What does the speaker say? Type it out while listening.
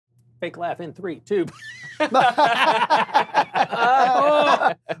Fake laugh in 3, 2.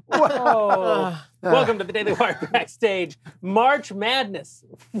 Welcome to the Daily Wire Backstage. March Madness.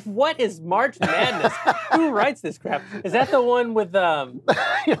 What is March Madness? Who writes this crap? Is that the one with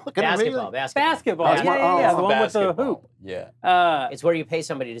basketball? Basketball. Yeah. The one with the hoop. Yeah. It's where you pay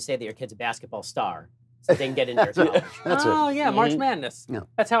somebody to say that your kid's a basketball star, so they can get into your college. March Madness. Yeah.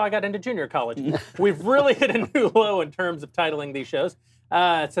 That's how I got into junior college. We've really hit a new low in terms of titling these shows.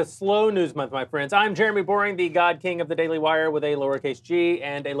 It's a slow news month, my friends. I'm Jeremy Boring, the God King of the Daily Wire with a lowercase g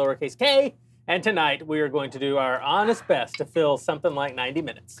and a lowercase k. And tonight we are going to do our honest best to fill something like 90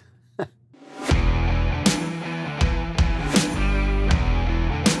 minutes.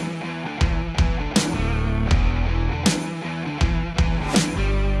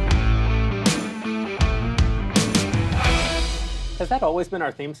 Has that always been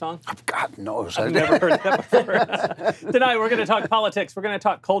our theme song? God knows. I've never heard that before. Tonight, we're going to talk politics. We're going to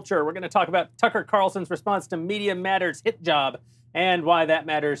talk culture. We're going to talk about Tucker Carlson's response to Media Matters' hit job and why that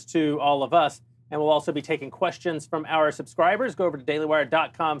matters to all of us. And we'll also be taking questions from our subscribers. Go over to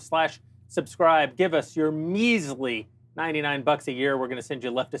dailywire.com/subscribe. Give us your measly $99 a year. We're going to send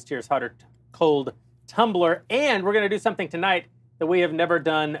you Leftist Tears Hot or Cold tumbler. And we're going to do something tonight that we have never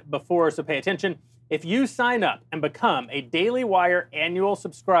done before, so pay attention. If you sign up and become a Daily Wire annual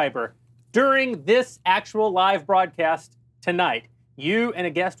subscriber during this actual live broadcast tonight, you and a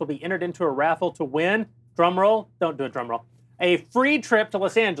guest will be entered into a raffle to win, drumroll, don't do a drumroll, a free trip to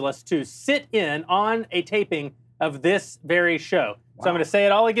Los Angeles to sit in on a taping of this very show. Wow. So I'm going to say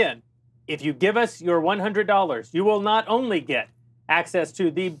it all again. If you give us your $100, you will not only get access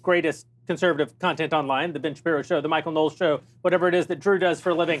to the greatest conservative content online, the Ben Shapiro Show, the Michael Knowles Show, whatever it is that Drew does for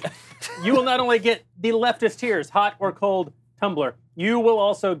a living. You will not only get the Leftist Tears Hot or Cold tumbler, you will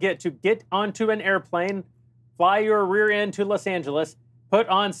also get onto an airplane, fly your rear end to Los Angeles, put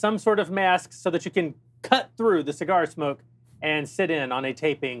on some sort of mask so that you can cut through the cigar smoke and sit in on a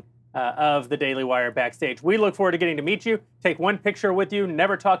taping of the Daily Wire Backstage. We look forward to getting to meet you, take one picture with you,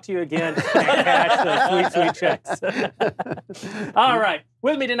 never talk to you again, and cash those sweet, sweet checks. All right.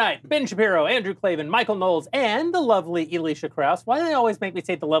 With me tonight, Ben Shapiro, Andrew Klavan, Michael Knowles, and the lovely Elisha Krause. Why do they always make me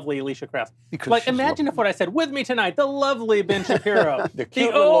say the lovely Elisha Krause? Because imagine if what I said, with me tonight, the lovely Ben Shapiro, the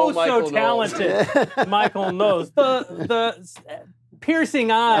oh-so-talented Michael Knowles, the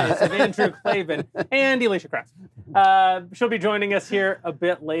piercing eyes of Andrew Klavan, and Elisha Krause. She'll be joining us here a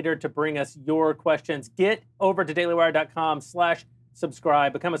bit later to bring us your questions. Get over to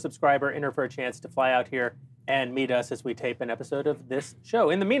dailywire.com/subscribe, become a subscriber, enter for a chance to fly out here and meet us as we tape an episode of this show.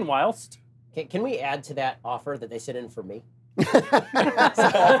 In the meanwhile, can we add to that offer that they sit in for me?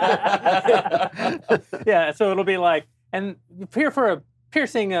 Yeah, so it'll be like, and here for a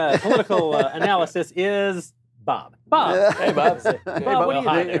piercing political analysis is Bob. Hey, Bob. Bob, what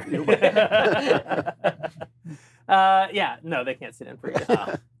do you do? Yeah, no, they can't sit in for you.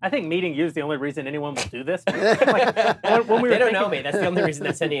 I think meeting you is the only reason anyone will do this. When they don't know me. That's the only reason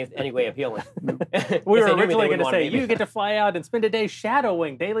that's any way appealing. We were originally going to say, you get to fly out and spend a day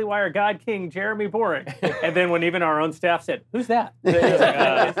shadowing Daily Wire God King Jeremy Boring. And then when even our own staff said, who's that?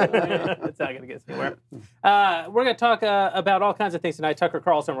 It's not going to get us anywhere. We're going to talk about all kinds of things tonight. Tucker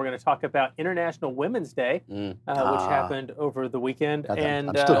Carlson, we're going to talk about International Women's Day, which happened over the weekend.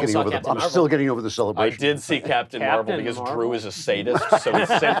 And I'm still getting over the celebration. I did see Captain Marvel because Drew is a sadist, so he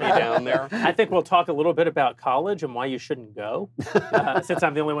sent me down there. I think we'll talk a little bit about college and why you shouldn't go. Since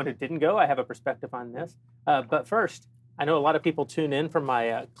I'm the only one who didn't go, I have a perspective on this. But first, I know a lot of people tune in from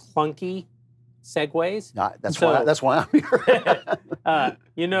my clunky segues. That's why I'm here.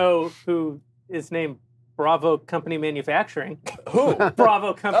 You know who is named Bravo Company Manufacturing? Who?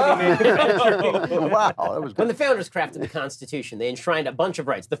 Bravo Company Manufacturing. Wow, that was good. When the founders crafted the Constitution, they enshrined a bunch of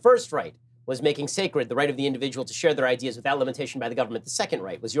rights. The first right was making sacred the right of the individual to share their ideas without limitation by the government. The second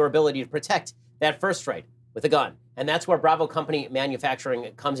right was your ability to protect that first right with a gun. And that's where Bravo Company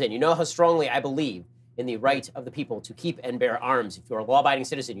Manufacturing comes in. You know how strongly I believe in the right of the people to keep and bear arms. If you're a law-abiding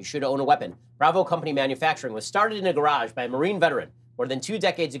citizen, you should own a weapon. Bravo Company Manufacturing was started in a garage by a Marine veteran more than 2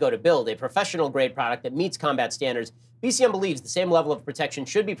 decades ago to build a professional-grade product that meets combat standards. BCM believes the same level of protection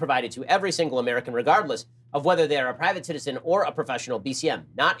should be provided to every single American, regardless of whether they are a private citizen or a professional. BCM,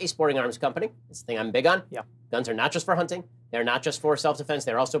 not a sporting arms company. That's the thing I'm big on. Yeah. Guns are not just for hunting. They're not just for self-defense.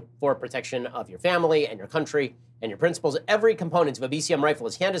 They're also for protection of your family and your country and your principles. Every component of a BCM rifle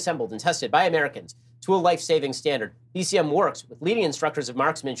is hand-assembled and tested by Americans to a life-saving standard. BCM works with leading instructors of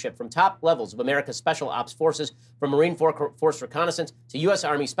marksmanship from top levels of America's Special Ops Forces, from Marine Force Reconnaissance to U.S.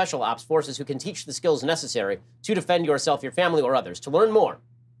 Army Special Ops Forces, who can teach the skills necessary to defend yourself, your family, or others. To learn more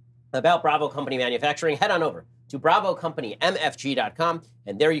about Bravo Company Manufacturing, head on over to BravoCompanyMFG.com,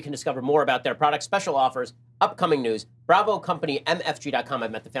 and there you can discover more about their products, special offers, upcoming news. BravoCompanyMFG.com.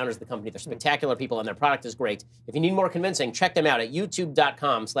 I've met the founders of the company. They're spectacular people, and their product is great. If you need more convincing, check them out at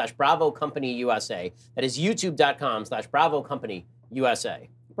youtube.com/BravoCompanyUSA. That is youtube.com/BravoCompanyUSA.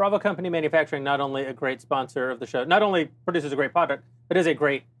 Bravo Company Manufacturing, not only a great sponsor of the show, not only produces a great product, but is a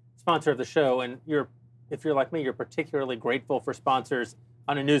great sponsor of the show. And if you're like me, you're particularly grateful for sponsors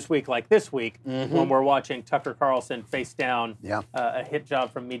on a news week like this week, when we're watching Tucker Carlson face down a hit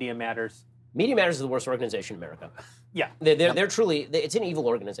job from Media Matters. Media Matters is the worst organization in America. Yeah. They're truly, it's an evil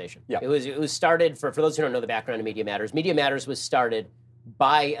organization. Yeah. It was started, for those who don't know the background of Media Matters was started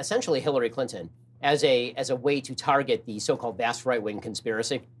by essentially Hillary Clinton as a way to target the so-called vast right-wing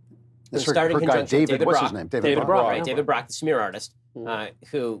conspiracy. This started in conjunction with David what's Brock. his name? David Brock. Right, David Brock, the smear artist,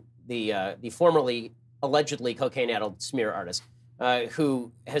 who the formerly allegedly cocaine-addled smear artist,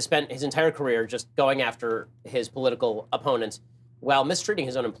 who has spent his entire career just going after his political opponents while mistreating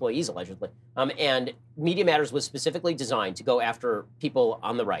his own employees, allegedly. And Media Matters was specifically designed to go after people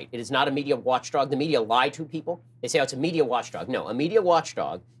on the right. It is not a media watchdog. The media lie to people. They say, oh, it's a media watchdog. No, a media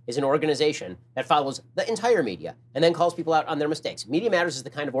watchdog is an organization that follows the entire media and then calls people out on their mistakes. Media Matters is the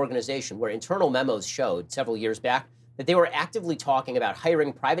kind of organization where internal memos showed several years back that they were actively talking about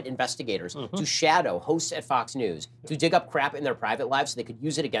hiring private investigators to shadow hosts at Fox News, to dig up crap in their private lives so they could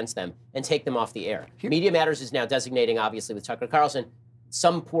use it against them and take them off the air. Media Matters is now designating, obviously, with Tucker Carlson,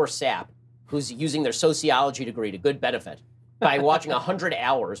 some poor sap who's using their sociology degree to good benefit by watching 100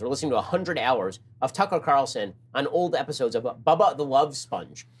 hours or listening to 100 hours of Tucker Carlson on old episodes of Bubba the Love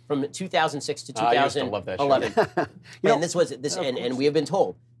Sponge from 2006 to 2011. And we have been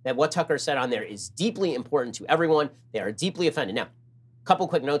told that what Tucker said on there is deeply important to everyone. They are deeply offended. Now, a couple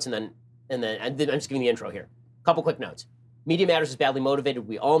quick notes, and then I'm just giving the intro here. A couple quick notes. Media Matters is badly motivated.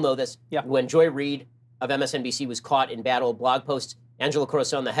 We all know this. Yeah. When Joy Reid of MSNBC was caught in battle blog posts, Angela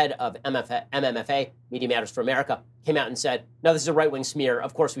Corazon, the head of MMFA, Media Matters for America, came out and said, no, this is a right-wing smear.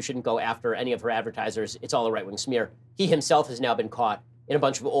 Of course, we shouldn't go after any of her advertisers. It's all a right-wing smear. He himself has now been caught in a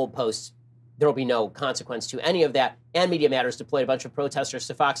bunch of old posts. There will be no consequence to any of that. And Media Matters deployed a bunch of protesters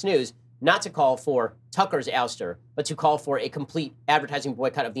to Fox News, not to call for Tucker's ouster, but to call for a complete advertising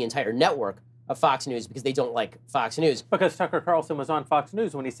boycott of the entire network of Fox News because they don't like Fox News. Because Tucker Carlson was on Fox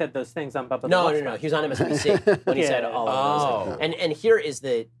News when he said those things on Bubba the No. Love He was on MSNBC when he said all of those things. And here is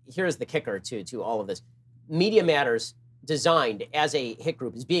the kicker to all of this. Media Matters, designed as a hit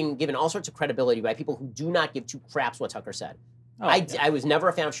group, is being given all sorts of credibility by people who do not give two craps what Tucker said. I was never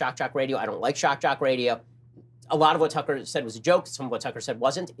a fan of Shock Jock Radio. I don't like Shock Jock Radio. A lot of what Tucker said was a joke. Some of what Tucker said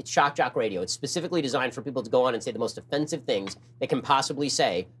wasn't. It's Shock Jock Radio. It's specifically designed for people to go on and say the most offensive things they can possibly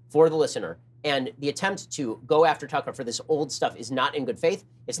say for the listener. And the attempt to go after Tucker for this old stuff is not in good faith.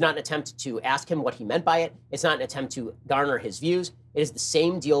 It's not an attempt to ask him what he meant by it. It's not an attempt to garner his views. It is the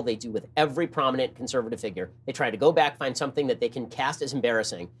same deal they do with every prominent conservative figure. They try to go back, find something that they can cast as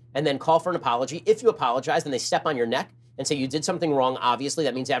embarrassing, and then call for an apology. If you apologize, then they step on your neck and say you did something wrong. Obviously,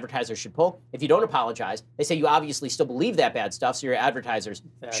 that means advertisers should pull. If you don't apologize, they say you obviously still believe that bad stuff, so your advertisers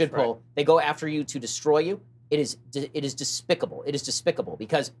should pull. Right. They go after you to destroy you. It is despicable. It is despicable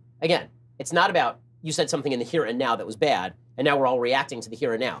because, again, it's not about you said something in the here and now that was bad, and now we're all reacting to the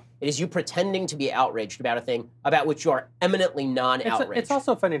here and now. It is you pretending to be outraged about a thing about which you are eminently non-outraged. It's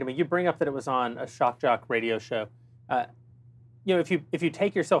also funny to me. You bring up that it was on a Shock Jock radio show. If you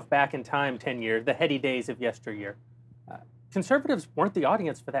take yourself back in time 10 years, the heady days of yesteryear, conservatives weren't the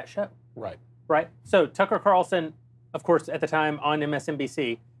audience for that show. Right? So Tucker Carlson, of course, at the time on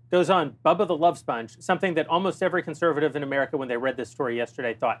MSNBC, goes on Bubba the Love Sponge, something that almost every conservative in America, when they read this story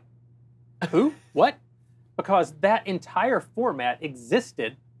yesterday, thought, who? What? Because that entire format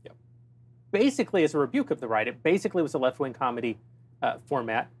existed basically as a rebuke of the right. It basically was a left-wing comedy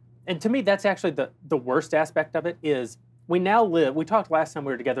format. And to me, that's actually the worst aspect of it is we talked last time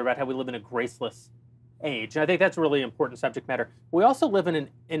we were together about how we live in a graceless age. And I think that's a really important subject matter. We also live in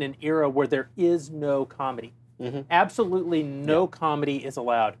an era where there is no comedy. Absolutely no comedy is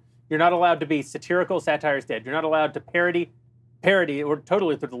allowed. You're not allowed to be satirical, satire is dead. You're not allowed to parody, or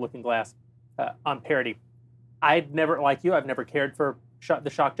totally through the looking glass on parody. I've never cared for the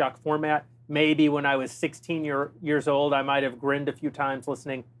Shock Jock format. Maybe when I was 16 years old, I might have grinned a few times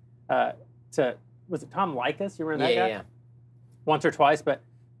listening to, was it Tom Likas? You remember that guy? Yeah. Once or twice, but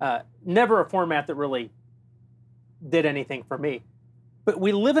never a format that really did anything for me. But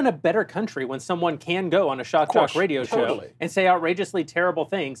we live in a better country when someone can go on a Shock Jock radio show and say outrageously terrible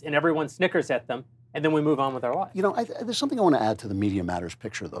things, and everyone snickers at them, and then we move on with our lives. You know, there's something I want to add to the Media Matters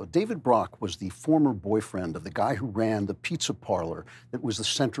picture, though. David Brock was the former boyfriend of the guy who ran the pizza parlor that was the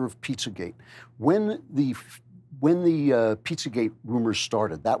center of Pizzagate. When the when the Pizzagate rumors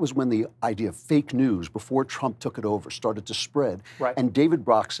started, that was when the idea of fake news, before Trump took it over, started to spread. Right. And David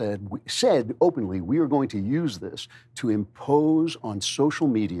Brock said openly, we are going to use this to impose on social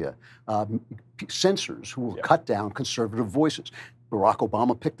media censors who will cut down conservative voices. Barack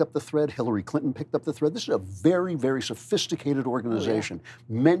Obama picked up the thread. Hillary Clinton picked up the thread. This is a very, very sophisticated organization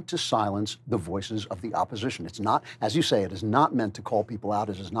meant to silence the voices of the opposition. It's not, as you say, it is not meant to call people out.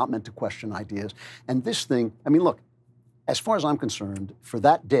 It is not meant to question ideas. And this thing, I mean, look, as far as I'm concerned, for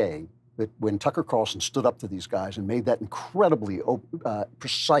that day, that when Tucker Carlson stood up to these guys and made that incredibly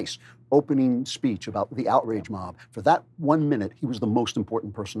precise opening speech about the outrage mob, for that 1 minute, he was the most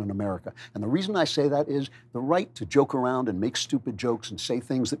important person in America. And the reason I say that is the right to joke around and make stupid jokes and say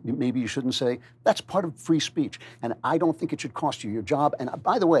things that maybe you shouldn't say, that's part of free speech. And I don't think it should cost you your job. And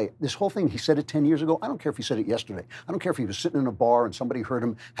by the way, this whole thing, he said it 10 years ago. I don't care if he said it yesterday. I don't care if he was sitting in a bar and somebody heard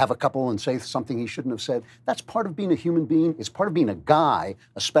him have a couple and say something he shouldn't have said. That's part of being a human being. It's part of being a guy,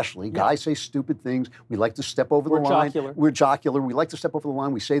 especially. Guys say stupid things. We like to step over the line. Jocular. We're jocular. We like to step over the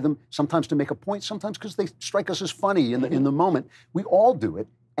line. We say them sometimes to make a point, sometimes because they strike us as funny in the moment. We all do it,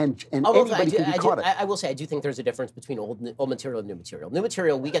 and anybody can be caught it. I will say, I do think there's a difference between old material and new material. New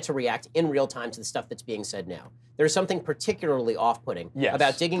material, we get to react in real time to the stuff that's being said now. There's something particularly off-putting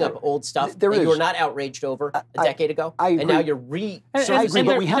about digging up old stuff that you were not outraged over a decade ago, and now you're I agree,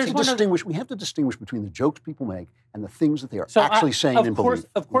 but we have to distinguish. We have to distinguish between the jokes people make and the things that they are actually saying and believe.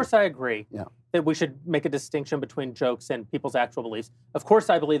 Of course, I agree that we should make a distinction between jokes and people's actual beliefs. Of course,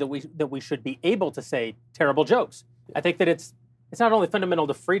 I believe that we should be able to say terrible jokes. I think that it's not only fundamental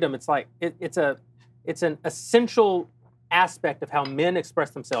to freedom. It's like it's an essential aspect of how men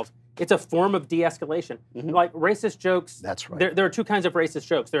express themselves. It's a form of de-escalation. Like racist jokes. That's right. There are two kinds of racist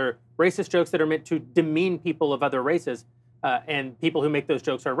jokes. There are racist jokes that are meant to demean people of other races, and people who make those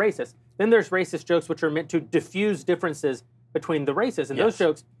jokes are racist. Then there's racist jokes which are meant to diffuse differences between the races, and those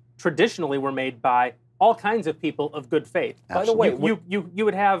jokes traditionally were made by all kinds of people of good faith. Absolutely. By the way, you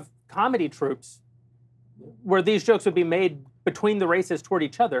would have comedy troupes where these jokes would be made between the races toward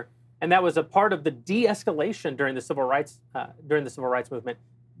each other, and that was a part of the de-escalation during the civil rights movement.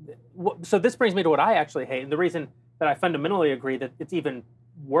 So this brings me to what I actually hate, and the reason that I fundamentally agree that it's even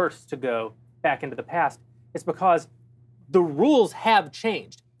worse to go back into the past is because the rules have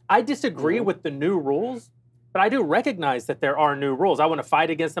changed. I disagree with the new rules, but I do recognize that there are new rules. I want to fight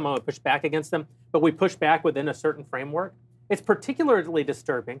against them. I want to push back against them, but we push back within a certain framework. It's particularly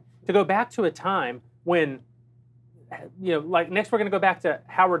disturbing to go back to a time when, like next we're going to go back to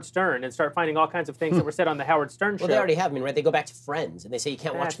Howard Stern and start finding all kinds of things that were said on the Howard Stern show. Well, they already have. I mean, right? They go back to Friends, and they say you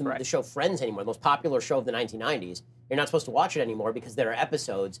can't watch the show Friends anymore, the most popular show of the 1990s. You're not supposed to watch it anymore because there are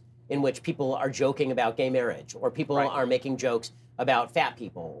episodes in which people are joking about gay marriage, or people are making jokes about fat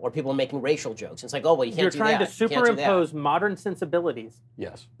people, or people are making racial jokes. It's like, oh, well, you can't do that. You're trying to superimpose modern sensibilities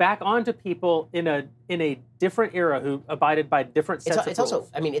back onto people in a different era who abided by different sets of rules. Also,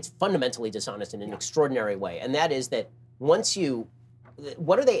 I mean, it's fundamentally dishonest in an extraordinary way, and that is that once you,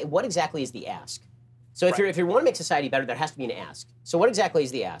 what exactly is the ask? So if you want to make society better, there has to be an ask. So what exactly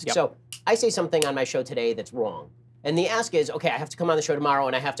is the ask? So I say something on my show today that's wrong, and the ask is, okay, I have to come on the show tomorrow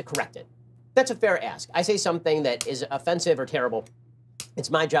and I have to correct it. That's a fair ask. I say something that is offensive or terrible. It's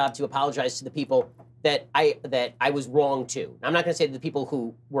my job to apologize to the people that I was wrong to. I'm not going to say to the people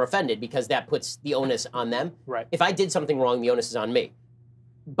who were offended because that puts the onus on them. Right. If I did something wrong, the onus is on me.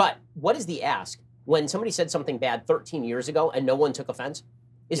 But what is the ask when somebody said something bad 13 years ago and no one took offense?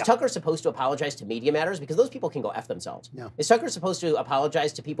 Is Tucker supposed to apologize to Media Matters? Because those people can go F themselves. Yeah. Is Tucker supposed to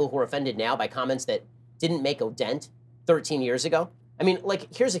apologize to people who are offended now by comments that didn't make a dent 13 years ago? I mean,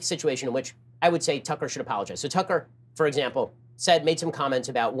 like, here's a situation in which I would say Tucker should apologize. So Tucker, for example, made some comments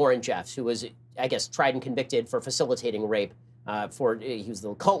about Warren Jeffs, who was, I guess, tried and convicted for facilitating rape. He was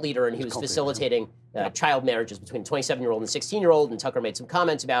the cult leader, and he was facilitating child marriages between a 27-year-old and a 16-year-old, and Tucker made some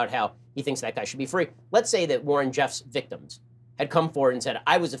comments about how he thinks that guy should be free. Let's say that Warren Jeffs' victims had come forward and said,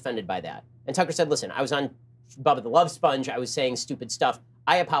 I was offended by that. And Tucker said, listen, I was on Bubba the Love Sponge, I was saying stupid stuff,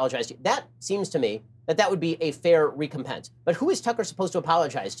 I apologize to you. That seems to me that would be a fair recompense. But who is Tucker supposed to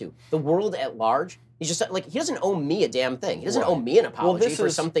apologize to? The world at large? He's just like, he doesn't owe me a damn thing. He doesn't owe me an apology for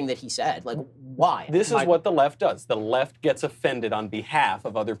something that he said. Like, why? This is what the left does. The left gets offended on behalf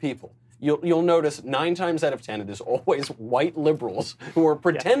of other people. You'll notice 9 times out of 10 it is always white liberals who are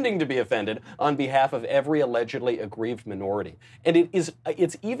pretending to be offended on behalf of every allegedly aggrieved minority. And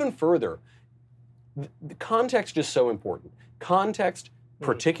it's even further. The context is so important. Context,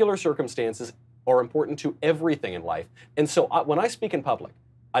 particular circumstances are important to everything in life. And so when I speak in public,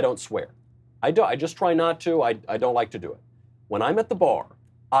 I don't swear. I just try not to. I don't like to do it. When I'm at the bar,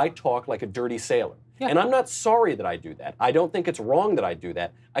 I talk like a dirty sailor. And I'm not sorry that I do that. I don't think it's wrong that I do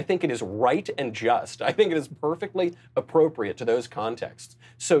that. I think it is right and just. I think it is perfectly appropriate to those contexts.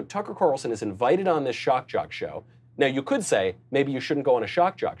 So Tucker Carlson is invited on this shock jock show. Now, you could say, maybe you shouldn't go on a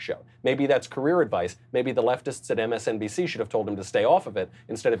shock jock show. Maybe that's career advice. Maybe the leftists at MSNBC should have told him to stay off of it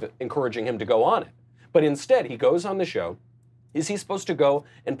instead of encouraging him to go on it. But instead, he goes on the show. Is he supposed to go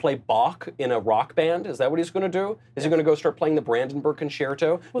and play Bach in a rock band? Is that what he's going to do? Is he going to go start playing the Brandenburg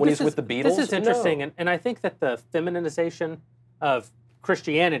Concerto when he's with the Beatles? This is interesting, No. and I think that the feminization of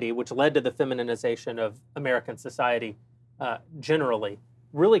Christianity, which led to the feminization of American society generally,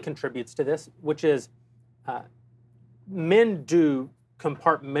 really contributes to this, which is men do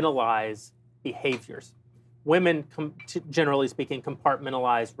compartmentalize behaviors. Women, generally speaking,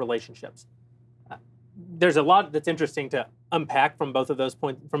 compartmentalize relationships. There's a lot that's interesting to unpack from both of those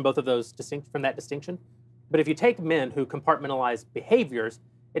from that distinction. But if you take men who compartmentalize behaviors,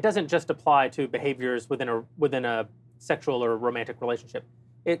 it doesn't just apply to behaviors within a sexual or romantic relationship.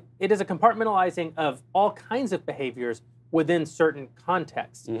 It is a compartmentalizing of all kinds of behaviors within certain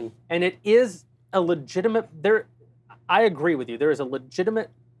contexts. Mm-hmm. And it is a legitimate I agree with you. There is a legitimate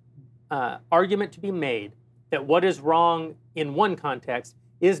argument to be made that what is wrong in one context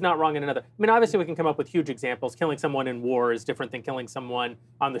is not wrong in another. I mean, obviously, we can come up with huge examples. Killing someone in war is different than killing someone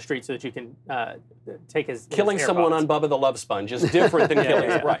on the street so that you can take his Killing someone on Bubba the Love Sponge is different than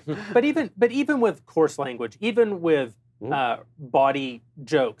killing. Right. But even with coarse language, even with body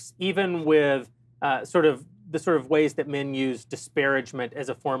jokes, even with the sort of ways that men use disparagement as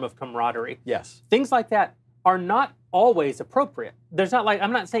a form of camaraderie. Yes. Things like that are not always appropriate.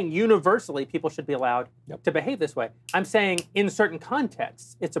 I'm not saying universally people should be allowed to behave this way. I'm saying in certain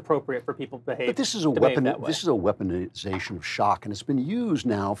contexts it's appropriate for people to behave. But this is a weaponization of shock, and it's been used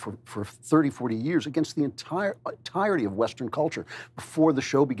now for 30, 40 years against the entirety of Western culture. Before the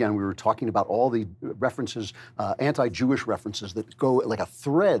show began, we were talking about all the references, anti-Jewish references that go like a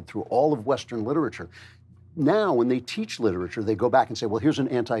thread through all of Western literature. Now, when they teach literature, they go back and say, well, here's an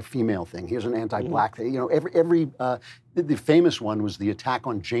anti-female thing, here's an anti-black thing. You know, the famous one was the attack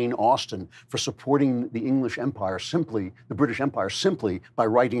on Jane Austen for supporting the English Empire the British Empire, simply by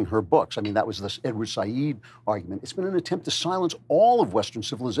writing her books. I mean, that was this Edward Said argument. It's been an attempt to silence all of Western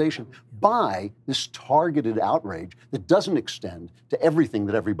civilization by this targeted outrage that doesn't extend to everything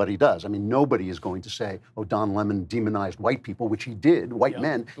that everybody does. I mean, nobody is going to say, oh, Don Lemon demonized white people, which he did, white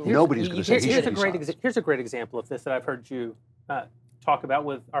men. Nobody's going to say he should be silenced. Here's a great example of this that I've heard you talk about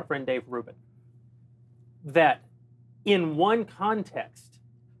with our friend Dave Rubin. That in one context,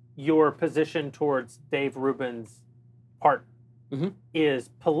 your position towards Dave Rubin's partner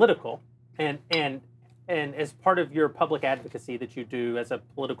is political, and as part of your public advocacy that you do as a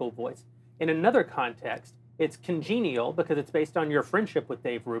political voice. In another context, it's congenial because it's based on your friendship with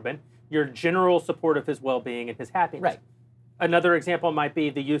Dave Rubin, your general support of his well-being and his happiness. Right. Another example might be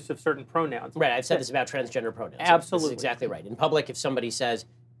the use of certain pronouns. Right, I've said this about transgender pronouns. Absolutely. This is exactly right. In public, if somebody says,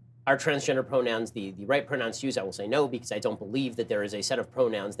 are transgender pronouns the right pronouns to use, I will say no, because I don't believe that there is a set of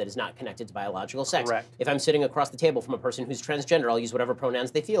pronouns that is not connected to biological sex. Correct. If I'm sitting across the table from a person who's transgender, I'll use whatever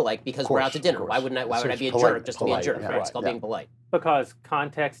pronouns they feel like because we're out to dinner. Why would I be a jerk just to be a jerk? Right? It's called being polite. Because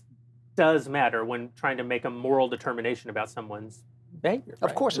context does matter when trying to make a moral determination about someone's behavior.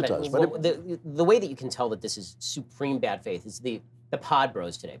 Of course it does. But the way that you can tell that this is supreme bad faith is the pod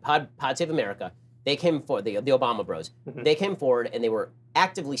bros today. Pod Save America. They came forward, the Obama bros. They came forward and they were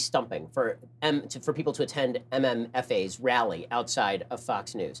actively stumping for people to attend MMFA's rally outside of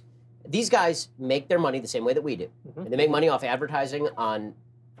Fox News. These guys make their money the same way that we do. And they make money off advertising on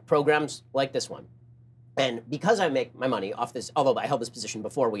programs like this one. And because I make my money off this, although I held this position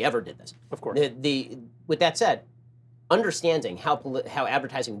before we ever did this. Of course. With that said, understanding how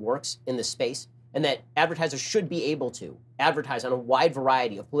advertising works in this space, and that advertisers should be able to advertise on a wide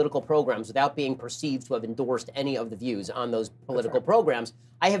variety of political programs without being perceived to have endorsed any of the views on those political programs,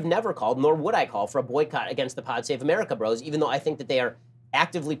 I have never called, nor would I call, for a boycott against the Pod Save America bros, even though I think that they are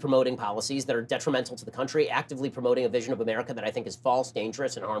actively promoting policies that are detrimental to the country, actively promoting a vision of America that I think is false,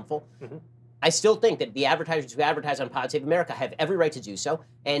 dangerous, and harmful. I still think that the advertisers who advertise on Pod Save America have every right to do so,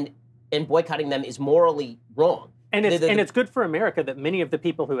 and boycotting them is morally wrong. And it's good for America that many of the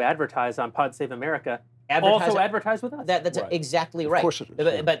people who advertise on Pod Save America also advertise with us. That's exactly right. Of course it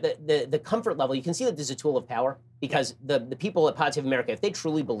is. But the comfort level, you can see that there's a tool of power because the people at Pod Save America, if they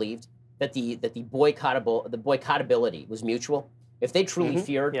truly believed that the boycottability was mutual, If they truly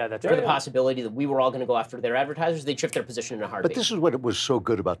feared for the possibility that we were all going to go after their advertisers, they'd shift their position in a heartbeat. But this is what was so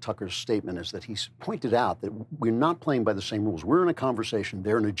good about Tucker's statement, is that he pointed out that we're not playing by the same rules. We're in a conversation,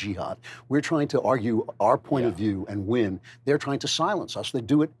 they're in a jihad. We're trying to argue our point of view and win. They're trying to silence us. They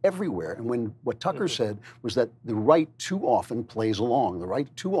do it everywhere. And what Tucker said was that the right too often plays along. The right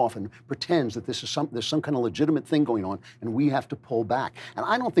too often pretends that there's some kind of legitimate thing going on, and we have to pull back. And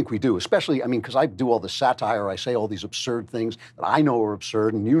I don't think we do, especially, I mean, because I do all the satire, I say all these absurd things that I know are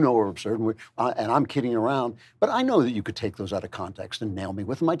absurd and you know are absurd, and I'm kidding around. But I know that you could take those out of context and nail me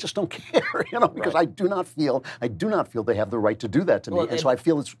with them. I just don't care, because I do not feel they have the right to do that to me. And so I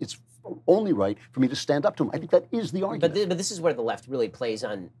feel it's only right for me to stand up to them. I think that is the argument. But this is where the left really plays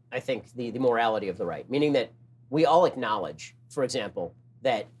on, I think, the morality of the right, meaning that we all acknowledge, for example,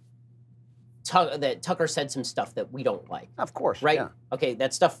 that Tucker said some stuff that we don't like. Of course, right? Yeah. Okay,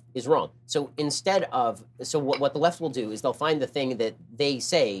 that stuff is wrong. So what the left will do is they'll find the thing that they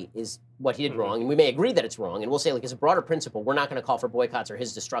say is what he did wrong, and we may agree that it's wrong, and we'll say, like, as a broader principle, we're not going to call for boycotts or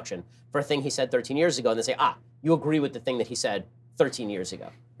his destruction for a thing he said 13 years ago, and they say, you agree with the thing that he said 13 years ago.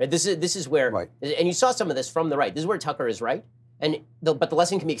 Right? This is where, and you saw some of this from the right. This is where Tucker is right, but the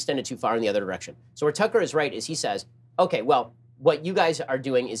lesson can be extended too far in the other direction. So where Tucker is right is he says, okay, well, what you guys are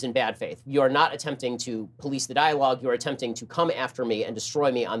doing is in bad faith. You are not attempting to police the dialogue. You are attempting to come after me and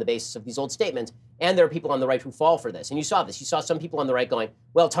destroy me on the basis of these old statements. And there are people on the right who fall for this. And you saw this. You saw some people on the right going,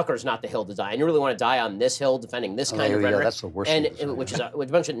 well, Tucker's not the hill to die. And you really want to die on this hill defending this kind of rhetoric? That's the worst which is a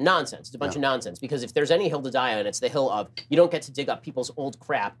bunch of nonsense. It's a bunch of nonsense. Because if there's any hill to die on, it's the hill of you don't get to dig up people's old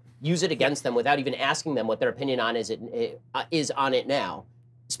crap, use it against them without even asking them what their opinion on is on it now,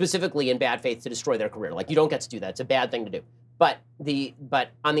 specifically in bad faith to destroy their career. Like, you don't get to do that. It's a bad thing to do. But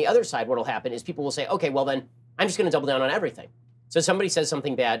on the other side, what will happen is people will say, okay, well then, I'm just going to double down on everything. So somebody says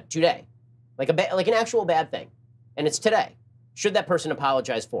something bad today, like an actual bad thing, and it's today. Should that person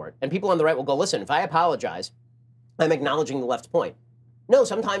apologize for it? And people on the right will go, listen, if I apologize, I'm acknowledging the left's point. No,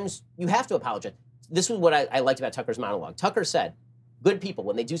 sometimes you have to apologize. This was what I liked about Tucker's monologue. Tucker said, good people,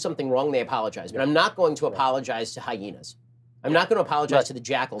 when they do something wrong, they apologize. But I'm not going to apologize to hyenas. I'm not going to apologize to the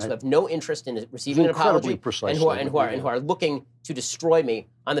jackals who have no interest in receiving an apology and who are looking to destroy me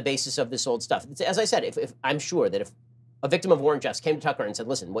on the basis of this old stuff. As I said, if I'm sure that if a victim of Warren Jeffs came to Tucker and said,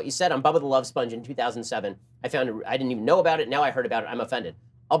 listen, what you said on Bubba the Love Sponge in 2007, I didn't even know about it. Now I heard about it. I'm offended.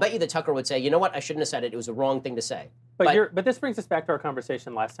 I'll bet you that Tucker would say, you know what? I shouldn't have said it. It was the wrong thing to say. But this brings us back to our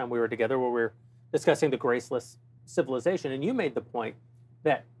conversation last time we were together where we were discussing the graceless civilization. And you made the point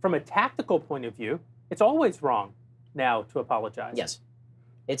that from a tactical point of view, it's always wrong now to apologize. Yes.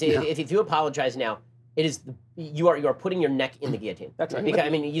 If you apologize now, you are putting your neck in the guillotine. That's right. Because, I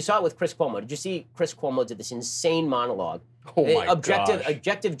mean, you saw it with Chris Cuomo. Did you see Chris Cuomo did this insane monologue? Oh my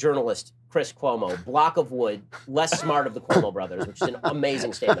Objective journalist Chris Cuomo, block of wood, less smart of the Cuomo brothers, which is an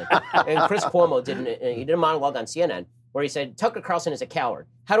amazing statement. And Chris Cuomo did a monologue on CNN where he said, Tucker Carlson is a coward.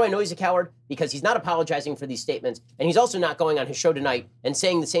 How do I know he's a coward? Because he's not apologizing for these statements, and he's also not going on his show tonight and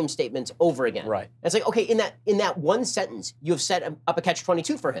saying the same statements over again. Right. And it's like, okay, in that one sentence, you have set up a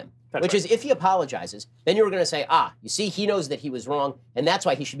catch-22 for him, which is if he apologizes, then you were going to say, you see, he knows that he was wrong, and that's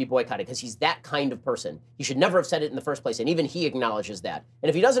why he should be boycotted, because he's that kind of person. He should never have said it in the first place, and even he acknowledges that. And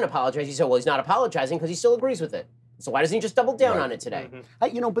if he doesn't apologize, he said, well, he's not apologizing because he still agrees with it. So why doesn't he just double down on it today?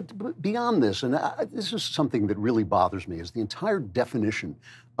 But beyond this, and this is something that really bothers me, is the entire definition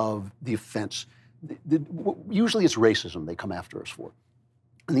of the offense. Usually it's racism they come after us for.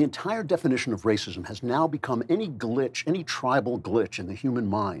 And the entire definition of racism has now become any glitch, any tribal glitch in the human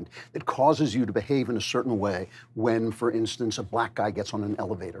mind that causes you to behave in a certain way when, for instance, a black guy gets on an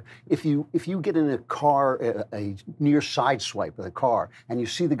elevator. If you get in a car, a near side swipe of the car, and you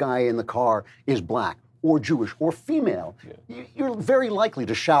see the guy in the car is black, or Jewish, or female, you're very likely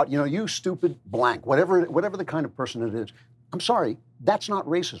to shout, you stupid blank, whatever the kind of person it is. I'm sorry, that's not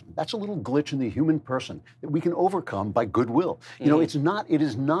racism. That's a little glitch in the human person that we can overcome by goodwill. It is not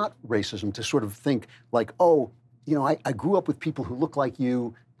racism to sort of think like, I grew up with people who look like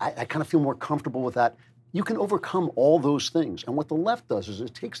you. I kind of feel more comfortable with that. You can overcome all those things. And what the left does is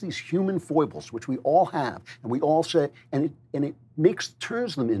it takes these human foibles, which we all have, and we all say, and it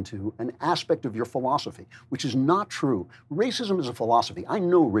turns them into an aspect of your philosophy, which is not true. Racism is a philosophy. I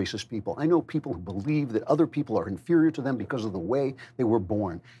know racist people. I know people who believe that other people are inferior to them because of the way they were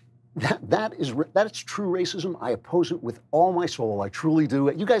born. That is true racism. I oppose it with all my soul. I truly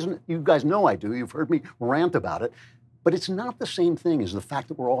do. You guys know I do. You've heard me rant about it. But it's not the same thing as the fact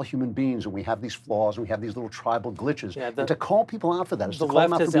that we're all human beings and we have these flaws and we have these little tribal glitches. And to call people out for that is to call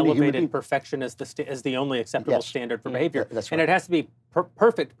them out for being a human being. The left has elevated perfection as the only acceptable standard for behavior. That's right. And it has to be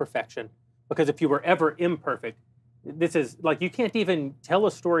perfect perfection, because if you were ever imperfect, this is like, you can't even tell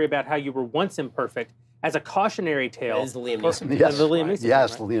a story about how you were once imperfect as a cautionary tale. That is the Liam Neeson. Yes, the Liam Neeson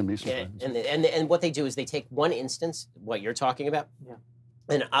yes, one, the Liam Neeson. Yeah, and what they do is they take one instance, what you're talking about, Yeah.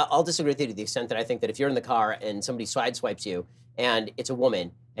 and I'll disagree with you to the extent that I think that if you're in the car and somebody sideswipes you and it's a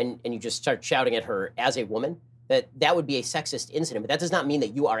woman and you just start shouting at her as a woman, that would be a sexist incident, but that does not mean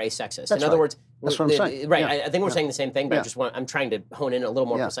that you are a sexist. That's in other right. words, That's what I'm saying. Right, Yeah. I think we're saying the same thing, but Yeah. I'm trying to hone in a little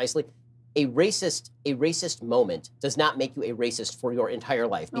more precisely. A racist moment does not make you a racist for your entire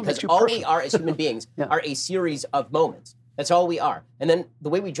life, No, it because makes you all we personal. are as human beings Yeah. are a series of moments. That's all we are. And then the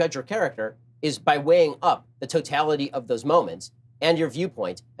way we judge your character is by weighing up the totality of those moments and your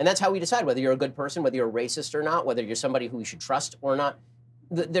viewpoint. And that's how we decide whether you're a good person, whether you're a racist or not, whether you're somebody who we should trust or not.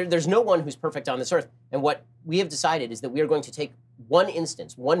 There's no one who's perfect on this earth. And what we have decided is that we are going to take one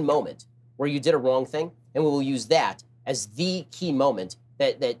instance, one moment where you did a wrong thing, and we will use that as the key moment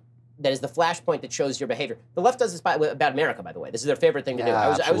that is the flashpoint that shows your behavior. The left does this about America, by the way. This is their favorite thing to do.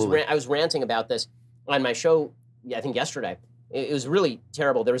 Yeah, I was ranting about this on my show, I think yesterday. It was really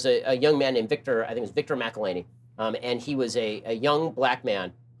terrible. There was a young man named Victor, I think it was Victor McElhaney, and he was a young black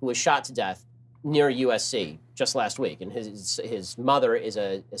man who was shot to death near USC just last week. And his mother is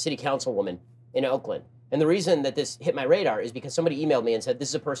a city councilwoman in Oakland. And the reason that this hit my radar is because somebody emailed me and said, this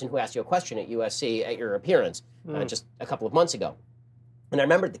is a person who asked you a question at USC at your appearance just a couple of months ago. And I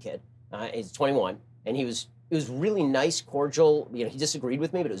remembered the kid. He's 21, and it was really nice, cordial. You know, he disagreed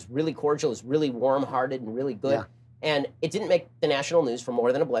with me, but it was really cordial. It was really warm-hearted and really good. Yeah. And it didn't make the national news for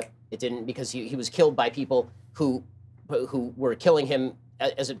more than a blip. It didn't, because he was killed by people who were killing him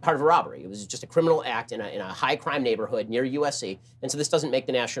as a part of a robbery. It was just a criminal act in a high-crime neighborhood near USC, and so this doesn't make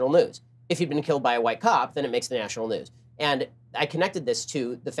the national news. If he'd been killed by a white cop, then it makes the national news. And I connected this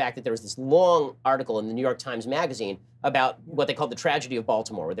to the fact that there was this long article in the New York Times Magazine about what they called the tragedy of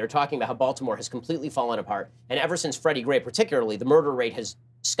Baltimore, where they're talking about how Baltimore has completely fallen apart. And ever since Freddie Gray, particularly, the murder rate has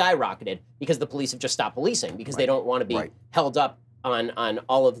skyrocketed because the police have just stopped policing, because they don't want to be held up on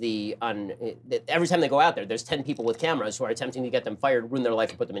all of every time they go out there, there's 10 people with cameras who are attempting to get them fired, ruin their life,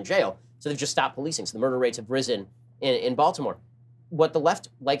 and put them in jail. So they've just stopped policing. So the murder rates have risen in Baltimore. What the left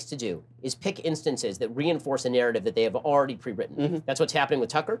likes to do is pick instances that reinforce a narrative that they have already pre-written. Mm-hmm. That's what's happening with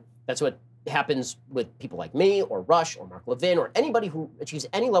Tucker. That's what happens with people like me or Rush or Mark Levin or anybody who achieves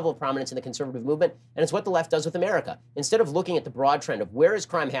any level of prominence in the conservative movement. And it's what the left does with America. Instead of looking at the broad trend of where is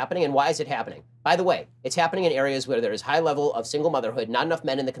crime happening and why is it happening? By the way, it's happening in areas where there is high level of single motherhood, not enough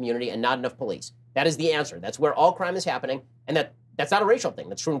men in the community, and not enough police. That is the answer. That's where all crime is happening. And that's not a racial thing.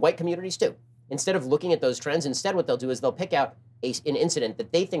 That's true in white communities too. Instead of looking at those trends, instead what they'll do is they'll pick out an incident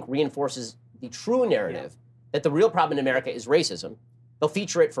that they think reinforces the true narrative that the real problem in America is racism. They'll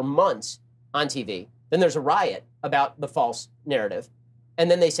feature it for months on TV. Then there's a riot about the false narrative. And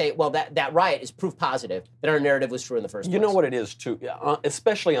then they say, well, that riot is proof positive that our narrative was true in the first place. You know what it is, too,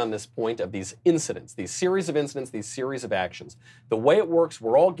 especially on this point of these incidents, these series of incidents, these series of actions. The way it works,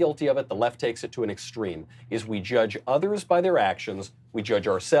 we're all guilty of it, the left takes it to an extreme, is we judge others by their actions, we judge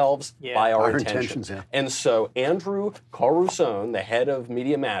ourselves by our intentions. And so Andrew Carusone, the head of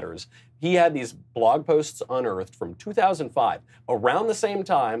Media Matters, he had these blog posts unearthed from 2005, around the same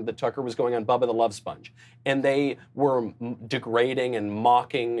time that Tucker was going on Bubba the Love Sponge. And they were degrading and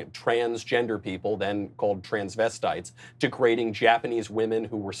mocking transgender people, then called transvestites, degrading Japanese women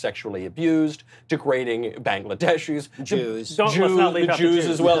who were sexually abused, degrading Bangladeshis, Jews. Let's not leave the out Jews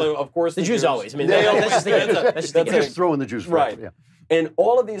as well, of course. The Jews always. I mean, They that's just the Just throw in the Jews. Right. Yeah. And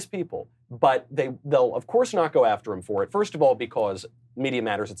all of these people, but they'll of course not go after him for it. First of all, because Media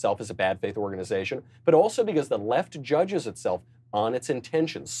Matters itself is a bad faith organization, but also because the left judges itself on its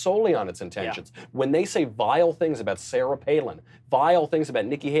intentions, solely on its intentions. Yeah. When they say vile things about Sarah Palin, vile things about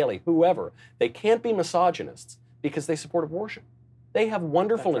Nikki Haley, whoever, they can't be misogynists because they support abortion. They have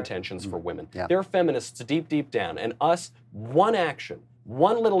wonderful intentions for women. Yeah. They're feminists deep, deep down. And us, one action,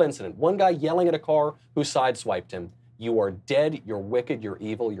 one little incident, one guy yelling at a car who sideswiped him, you are dead, you're wicked, you're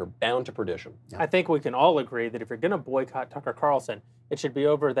evil, you're bound to perdition. I think we can all agree that if you're going to boycott Tucker Carlson, it should be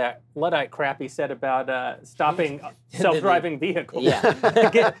over that Luddite crap he said about stopping self-driving vehicles. Yeah.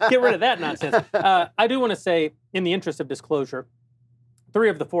 get rid of that nonsense. I do want to say, in the interest of disclosure, 3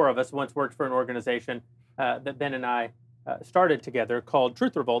 of the 4 of us once worked for an organization that Ben and I started together called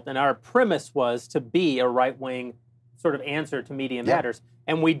Truth Revolt, and our premise was to be a right-wing sort of answer to Media Matters.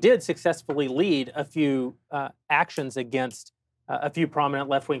 And we did successfully lead a few actions against a few prominent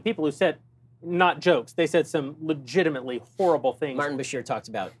left-wing people who said, not jokes, they said some legitimately horrible things. Martin Bashir talked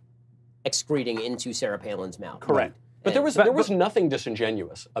about excreting into Sarah Palin's mouth. Correct. But there was nothing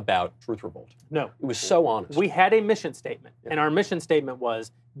disingenuous about Truth Revolt. No. It was so honest. We had a mission statement, and our mission statement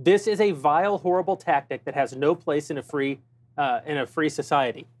was, this is a vile, horrible tactic that has no place in a free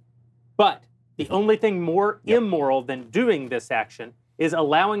society. But the only thing more immoral than doing this action is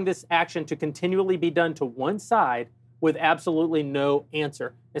allowing this action to continually be done to one side with absolutely no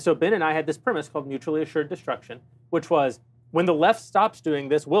answer. And so Ben and I had this premise called mutually assured destruction, which was, when the left stops doing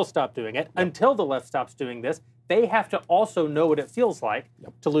this, we'll stop doing it. Until the left stops doing this, they have to also know what it feels like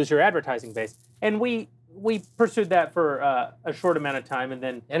to lose your advertising base. And we pursued that for a short amount of time, and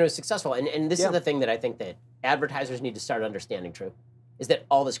then... And it was successful. And this is the thing that I think that advertisers need to start understanding, True, is that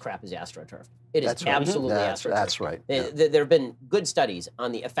all this crap is astroturfed. It is absolutely astroturfed. That's right. There have been good studies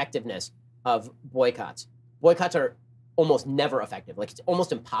on the effectiveness of boycotts. Boycotts are almost never effective. Like, it's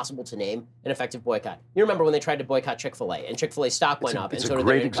almost impossible to name an effective boycott. You remember when they tried to boycott Chick-fil-A, and Chick-fil-A stock went up. It's and a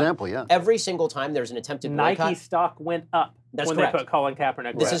great example, yeah. Every single time there's an attempted boycott, Nike stock went up when they put Colin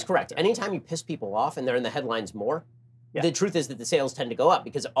Kaepernick. This is correct. Anytime you piss people off and they're in the headlines more, the truth is that the sales tend to go up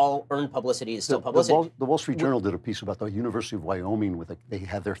because all earned publicity is still publicity. The Wall Street Journal did a piece about the University of Wyoming. They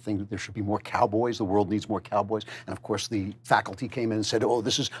had their thing that there should be more cowboys. The world needs more cowboys. And of course, the faculty came in and said, "Oh,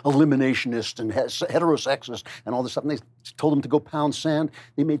 this is eliminationist and heterosexist and all this stuff." And they told them to go pound sand.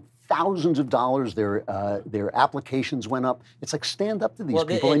 They made thousands of dollars. Their applications went up. It's like, stand up to these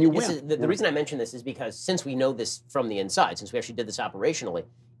people and you win. The reason I mention this is because since we know this from the inside, since we actually did this operationally,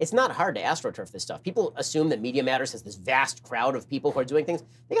 it's not hard to astroturf this stuff. People assume that Media Matters has this vast crowd of people who are doing things.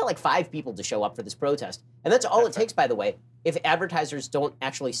 They got like 5 people to show up for this protest. And that's all it takes, by the way, if advertisers don't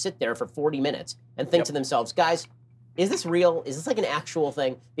actually sit there for 40 minutes and think to themselves, guys, is this real? Is this like an actual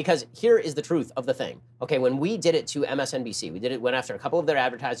thing? Because here is the truth of the thing. Okay, when we did it to MSNBC, went after a couple of their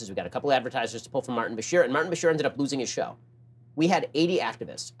advertisers. We got a couple of advertisers to pull from Martin Bashir, and Martin Bashir ended up losing his show. We had 80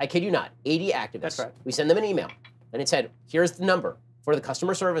 activists. I kid you not, 80 activists. That's right. We send them an email, and it said, here's the number for the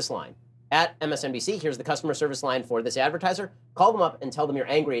customer service line at MSNBC. Here's the customer service line for this advertiser. Call them up and tell them you're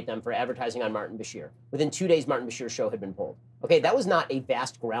angry at them for advertising on Martin Bashir. Within 2 days, Martin Bashir's show had been pulled. Okay, that was not a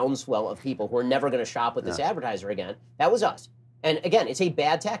vast groundswell of people who are never going to shop with this advertiser again. That was us. And again, it's a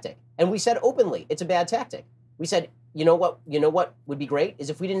bad tactic. And we said openly, it's a bad tactic. We said, you know what would be great is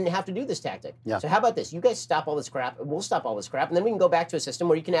if we didn't have to do this tactic. Yeah. So how about this? You guys stop all this crap, we'll stop all this crap, and then we can go back to a system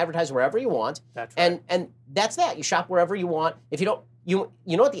where you can advertise wherever you want. That's right. And that's that. You shop wherever you want. If you don't, you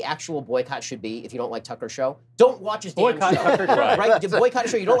know what the actual boycott should be if you don't like Tucker's show? Don't watch his damn show. Tucker's show. Right? Boycott a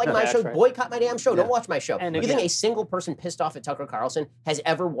show. You don't like my show? Right. Boycott my damn show. Don't watch my show. And you think a single person pissed off at Tucker Carlson has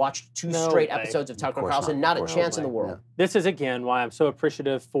ever watched 2 straight episodes of Tucker Carlson? Not a chance in the world. This is, again, why I'm so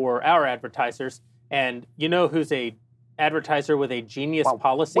appreciative for our advertisers. And you know who's a advertiser with a genius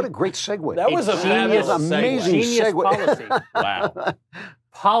policy? What a great segue. That was a fabulous, amazing genius segue. Policy. Wow.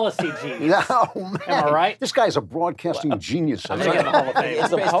 Policy genius. Oh, man. Am I right? This guy's a broadcasting genius. I'm going to get in the Hall of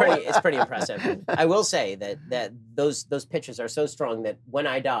Fame. It's pretty impressive. I will say that those pitches are so strong that when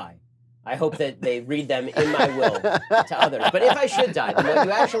I die, I hope that they read them in my will to others. But if I should die, then what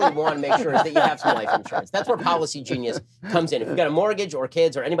you actually want to make sure is that you have some life insurance. That's where Policy Genius comes in. If you've got a mortgage or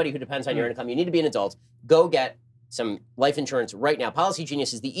kids or anybody who depends on your income, you need to be an adult. Go get some life insurance right now. Policy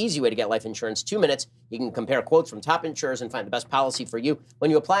Genius is the easy way to get life insurance. 2 minutes. You can compare quotes from top insurers and find the best policy for you. When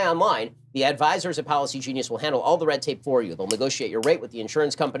you apply online, the advisors at Policy Genius will handle all the red tape for you. They'll negotiate your rate with the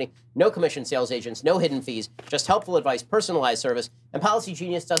insurance company. No commission sales agents, no hidden fees, just helpful advice, personalized service. And Policy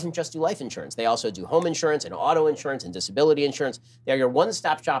Genius doesn't just do life insurance. They also do home insurance and auto insurance and disability insurance. They are your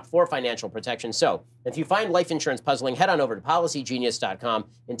one-stop shop for financial protection. So if you find life insurance puzzling, head on over to policygenius.com.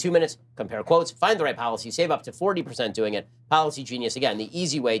 In 2 minutes, compare quotes, find the right policy, save up to 40% doing it. Policy Genius, again, the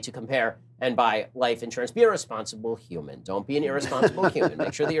easy way to compare and buy life insurance. Be a responsible human. Don't be an irresponsible human.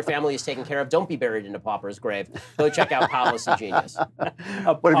 Make sure that your family is taken care of. Don't be buried in a pauper's grave. Go check out Policy Genius.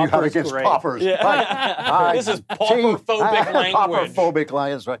 What have you got against paupers? Yeah. This is pauper-phobic language. Pauper-phobic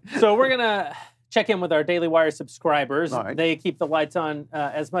language, right. So we're going to check in with our Daily Wire subscribers. All right. They keep the lights on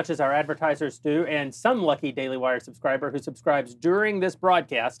as much as our advertisers do. And some lucky Daily Wire subscriber who subscribes during this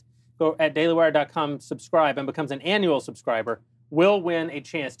broadcast, go at dailywire.com, subscribe, and becomes an annual subscriber, will win a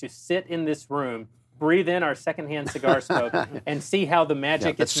chance to sit in this room, breathe in our secondhand cigar smoke, and see how the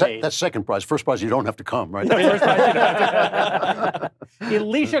magic gets made. That's second prize. First prize, you don't have to come, right? First prize, you don't have to come.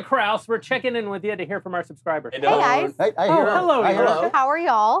 Alicia Krause, we're checking in with you to hear from our subscribers. Hey, guys. I hear hello, hello. How are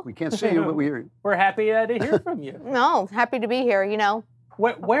y'all? We can't see you, but we hear you. We're happy to hear from you. No, happy to be here, you know.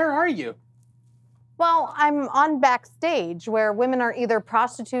 Where are you? Well, I'm on Backstage, where women are either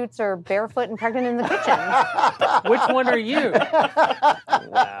prostitutes or barefoot and pregnant in the kitchen. Which one are you?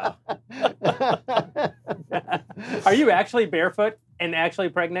 Wow. Are you actually barefoot and actually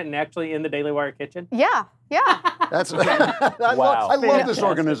pregnant and actually in the Daily Wire kitchen? Yeah. That's Wow. I love this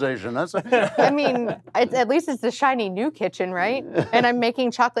organization. That's I mean, at least it's a shiny new kitchen, right? And I'm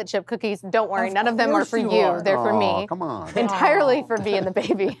making chocolate chip cookies. Don't worry, none of them are for course you. you are. They're for me. Come on. Entirely for me and the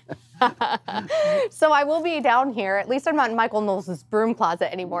baby. So I will be down here. At least I'm not in Michael Knowles' broom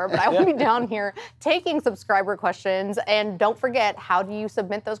closet anymore, but I will be down here taking subscriber questions. And don't forget, how do you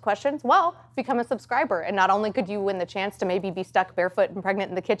submit those questions? Well, become a subscriber. And not only could you win the chance to maybe be stuck barefoot and pregnant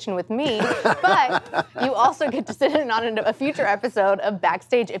in the kitchen with me, but you also get to sit in on a future episode of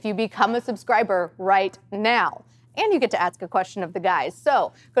Backstage if you become a subscriber right now. And you get to ask a question of the guys.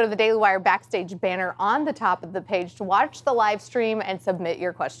 So go to the Daily Wire Backstage banner on the top of the page to watch the live stream and submit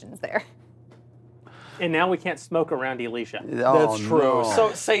your questions there. And now we can't smoke around Elisha. That's true. No.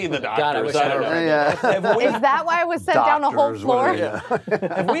 So say the doctors. God, I wish I I don't were know. Yeah. Is that why I was sent down a whole Doctors, floor?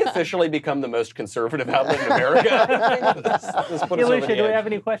 Have we officially become the most conservative outlet in America? This put us over Elisha, the do we edge. have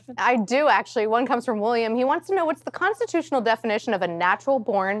any questions? I do, actually. One comes from William. He wants to know, what's the constitutional definition of a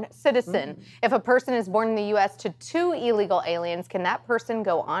natural-born citizen? If a person is born in the U.S. to 2 illegal aliens, can that person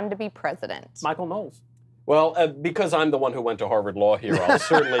go on to be president? Michael Knowles. Well, because I'm the one who went to Harvard Law here, I'll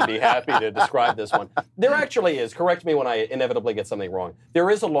certainly be happy to describe this one. There actually is, correct me when I inevitably get something wrong, there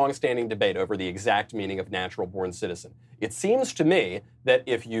is a long-standing debate over the exact meaning of natural-born citizen. It seems to me that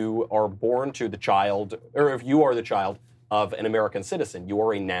if you are born to the child, or if you are the child of an American citizen, you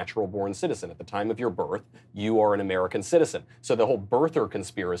are a natural-born citizen. At the time of your birth, you are an American citizen. So the whole birther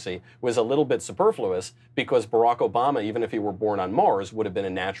conspiracy was a little bit superfluous because Barack Obama, even if he were born on Mars, would have been a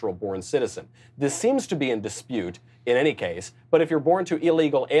natural-born citizen. This seems to be in dispute in any case, but if you're born to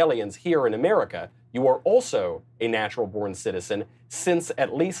illegal aliens here in America, you are also a natural-born citizen since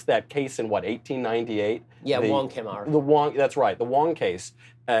at least that case in, 1898? Yeah, Wong Kim Ar. The Wong, that's right, the Wong case.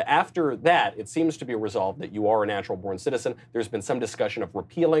 After that, it seems to be resolved that you are a natural-born citizen. There's been some discussion of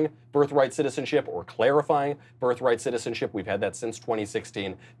repealing birthright citizenship or clarifying birthright citizenship. We've had that since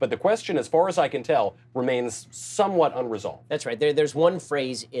 2016. But the question, as far as I can tell, remains somewhat unresolved. That's right. There's one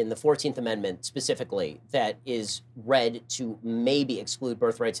phrase in the 14th Amendment specifically that is read to maybe exclude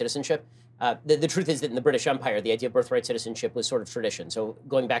birthright citizenship. The truth is that in the British Empire, the idea of birthright citizenship was sort of tradition. So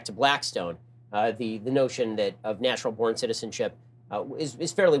going back to Blackstone, the notion that of natural-born citizenship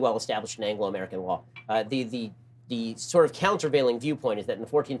is fairly well established in Anglo-American law. The sort of countervailing viewpoint is that in the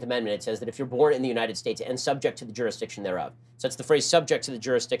 14th Amendment it says that if you're born in the United States and subject to the jurisdiction thereof. So it's the phrase subject to the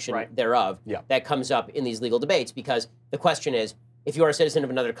jurisdiction thereof that comes up in these legal debates, because the question is, if you are a citizen of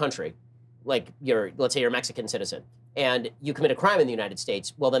another country, like let's say you're a Mexican citizen, and you commit a crime in the United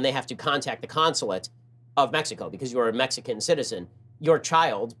States, well, then they have to contact the consulate of Mexico because you're a Mexican citizen. Your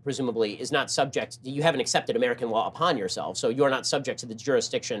child, presumably, is not subject, you haven't accepted American law upon yourself, so you're not subject to the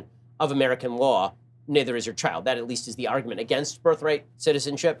jurisdiction of American law, neither is your child. That at least is the argument against birthright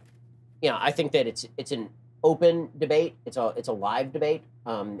citizenship. I think that it's an open debate, it's a live debate.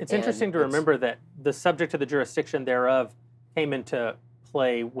 It's interesting to remember that the subject to the jurisdiction thereof came into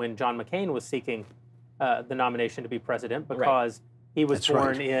play when John McCain was seeking the nomination to be president, because he was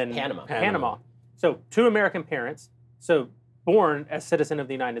born in Panama. So 2 American parents, so born as citizen of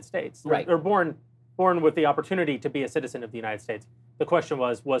the United States, or born with the opportunity to be a citizen of the United States. The question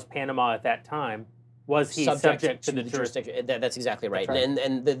was Panama at that time, was he subject to the jurisdiction? That's exactly right.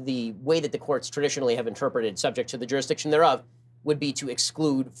 And the way that the courts traditionally have interpreted subject to the jurisdiction thereof would be to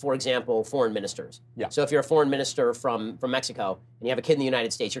exclude, for example, foreign ministers. So if you're a foreign minister from Mexico and you have a kid in the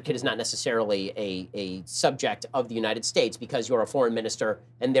United States, your kid is not necessarily a subject of the United States because you're a foreign minister,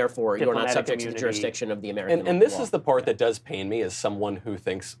 and therefore you're not subject to the jurisdiction of the American law. And this is the part that does pain me as someone who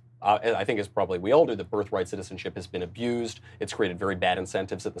thinks, I think as probably we all do, that birthright citizenship has been abused. It's created very bad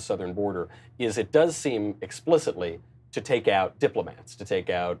incentives at the southern border. It does seem explicitly to take out diplomats, to take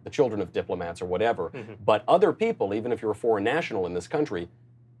out the children of diplomats or whatever. But other people, even if you're a foreign national in this country,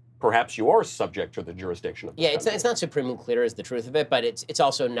 perhaps you are subject to the jurisdiction of this country. It's not supremely clear is the truth of it, but it's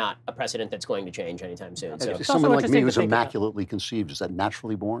also not a precedent that's going to change anytime soon. So. Someone like me who's immaculately conceived, is that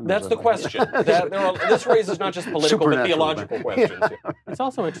naturally born? That's the question. This raises not just political but theological questions. It's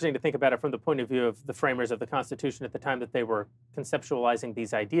also interesting to think about it from the point of view of the framers of the Constitution at the time that they were conceptualizing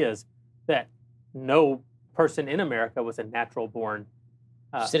these ideas, that no person in America was a natural-born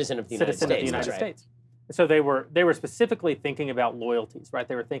citizen of the United States. So they were specifically thinking about loyalties, right?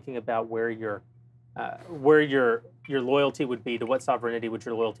 They were thinking about where your loyalty would be, to what sovereignty would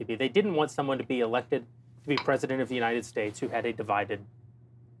your loyalty be. They didn't want someone to be elected to be president of the United States who had a divided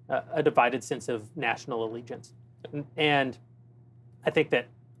sense of national allegiance. And I think that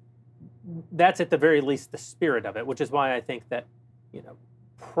that's at the very least the spirit of it, which is why I think that,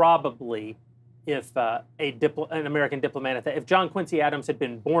 probably an American diplomat, if John Quincy Adams had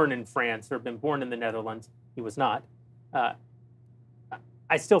been born in France or been born in the Netherlands, he was not.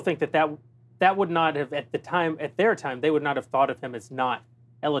 I still think that would not have, at their time, they would not have thought of him as not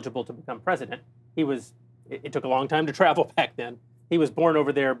eligible to become president. It took a long time to travel back then. He was born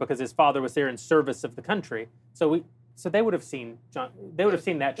over there because his father was there in service of the country. So they would have seen John. They would have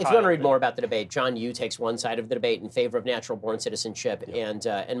seen that. If you want to read more about the debate, John Yoo takes one side of the debate in favor of natural-born citizenship, and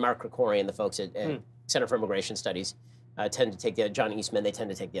Mark Krikorian, the folks at Center for Immigration Studies, tend to take John Eastman. They tend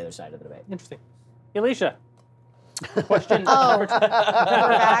to take the other side of the debate. Interesting. Alicia, question. We're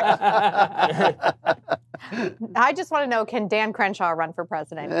back. I just want to know, can Dan Crenshaw run for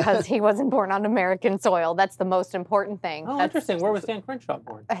president? Because he wasn't born on American soil. That's the most important thing. Oh, interesting. Where was Dan Crenshaw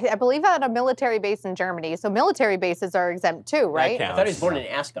born? I believe at a military base in Germany. So military bases are exempt too, right? I thought he was born in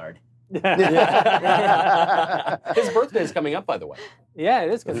Asgard. His birthday is coming up, by the way. Yeah,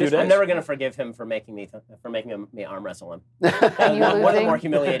 it is. I'm never going to forgive him for making me arm wrestle him. And you One of the losing? more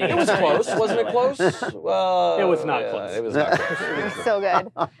humiliating. It was close, wasn't it? Close. Well, It was not close. It was not close. It was so good.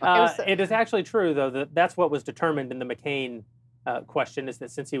 It is actually true, though, that's what was determined in the McCain question, is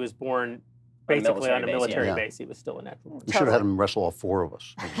that since he was born basically on a military base, he was still a natural born. We should have had him wrestle all four of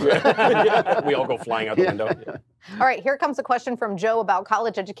us. We all go flying out the window. All right, here comes a question from Joe about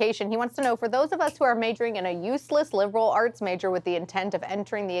college education. He wants to know, for those of us who are majoring in a useless liberal arts major with the intent of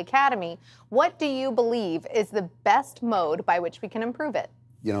entering the academy, what do you believe is the best mode by which we can improve it?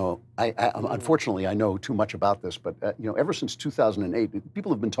 You know, unfortunately, I know too much about this, but ever since 2008,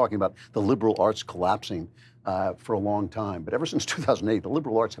 people have been talking about the liberal arts collapsing for a long time. But ever since 2008, the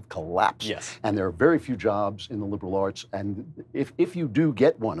liberal arts have collapsed. Yes. And there are very few jobs in the liberal arts. And if you do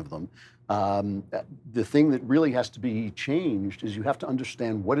get one of them, the thing that really has to be changed is you have to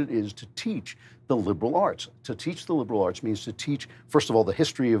understand what it is to teach the liberal arts. To teach the liberal arts means to teach, first of all, the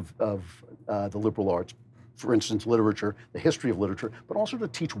history of the liberal arts. For instance, literature, the history of literature, but also to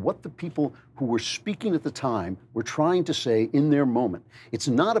teach what the people who were speaking at the time were trying to say in their moment. It's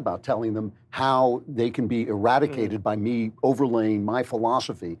not about telling them how they can be eradicated by me overlaying my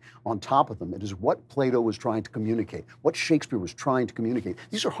philosophy on top of them. It is what Plato was trying to communicate, what Shakespeare was trying to communicate.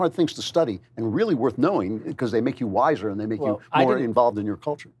 These are hard things to study and really worth knowing because they make you wiser and they make you more involved in your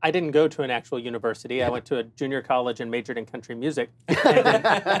culture. I didn't go to an actual university. I went to a junior college and majored in country music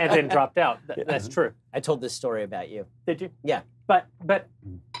and then dropped out. That's true. I told this story about you. Did you? Yeah. But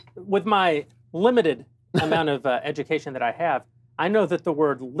with my limited amount of education that I have, I know that the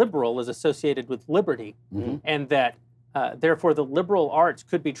word liberal is associated with liberty, and that therefore the liberal arts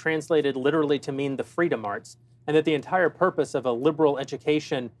could be translated literally to mean the freedom arts, and that the entire purpose of a liberal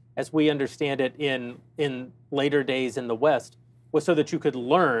education, as we understand it in later days in the West, was so that you could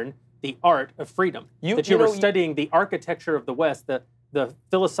learn the art of freedom. You were studying the architecture of the West, the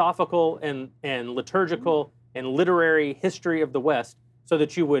philosophical and liturgical and literary history of the West, so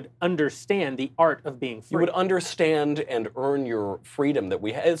that you would understand the art of being free. You would understand and earn your freedom that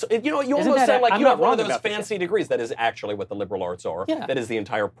we have. You almost that sound like I'm you not have one of wrong those about this. fancy degrees. That is actually what the liberal arts are. Yeah. That is the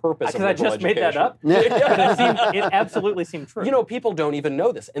entire purpose of Because I liberal just education. made that up? But it absolutely seemed true. You know, people don't even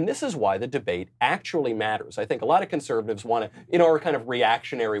know this. And this is why the debate actually matters. I think a lot of conservatives want to, in our kind of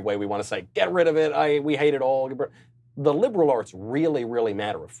reactionary way, we want to say, get rid of it, we hate it all. The liberal arts really, really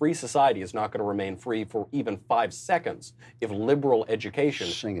matter. A free society is not going to remain free for even 5 seconds if liberal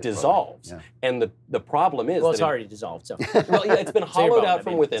education dissolves. Yeah. And the problem is it's already dissolved. So it's been hollowed out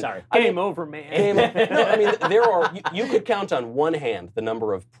from within. Sorry. Game over, man. No, I mean, there are, you could count on one hand the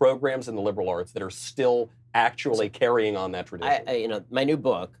number of programs in the liberal arts that are still actually carrying on that tradition. My new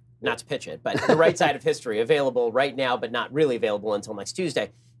book, not to pitch it, but The Right Side of History, available right now, but not really available until next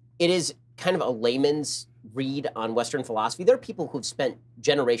Tuesday. It is kind of a layman's read on Western philosophy. There are people who've spent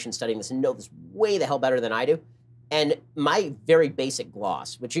generations studying this and know this way the hell better than I do. And my very basic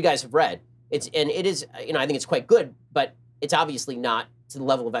gloss, which you guys have read, I think it's quite good, but it's obviously not to the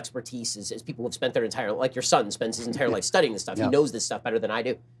level of expertise as people who've spent their entire, like your son spends his entire life studying this stuff. Yeah. He knows this stuff better than I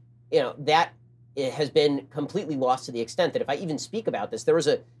do. That it has been completely lost to the extent that if I even speak about this,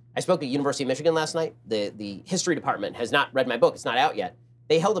 I spoke at University of Michigan last night. The history department has not read my book. It's not out yet.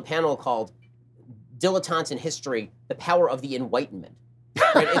 They held a panel called Dilettantes in History, the Power of the Enlightenment.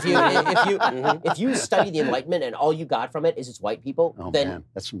 Right? If you study the Enlightenment and all you got from it is it's white people, then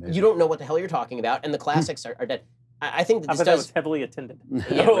that's amazing. You don't know what the hell you're talking about, and the classics are dead. I think that this that was heavily attended.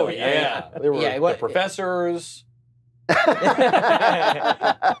 Yeah, really, there were the professors. I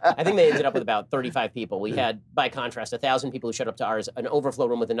think they ended up with about 35 people. We had, by contrast, 1,000 people who showed up to ours, an overflow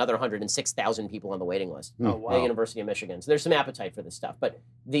room with another 106,000 people on the waiting list at the University of Michigan. So there's some appetite for this stuff, but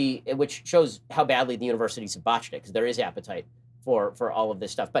which shows how badly the universities have botched it, because there is appetite for all of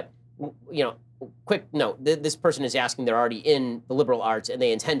this stuff. But you know, quick note, this person is asking, they're already in the liberal arts and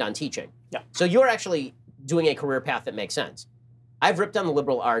they intend on teaching. Yeah. So you're actually doing a career path that makes sense. I've ripped on the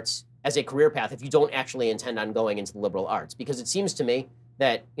liberal arts as a career path if you don't actually intend on going into the liberal arts, because it seems to me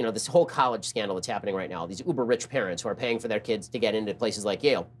that, you know, this whole college scandal that's happening right now, these uber rich parents who are paying for their kids to get into places like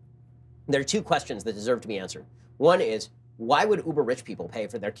Yale, there are two questions that deserve to be answered. One is, why would uber rich people pay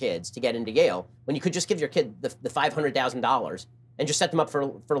for their kids to get into Yale when you could just give your kid the $500,000 and just set them up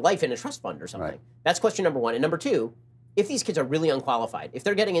for life in a trust fund or something? Right. That's question number one. And number two, if these kids are really unqualified, if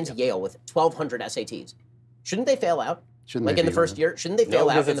they're getting into Yale with 1,200 SATs, shouldn't they fail out? Shouldn't Like they in the be, first year? Shouldn't they fail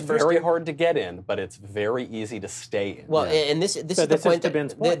out in the first very year? hard to get in, but it's very easy to stay in. Well, and this is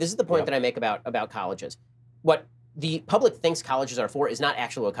the point that I make about colleges. What the public thinks colleges are for is not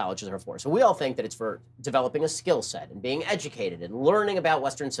actually what colleges are for. So we all think that it's for developing a skill set and being educated and learning about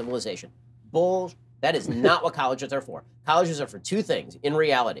Western civilization. Bull. That is not what colleges are for. Colleges are for two things in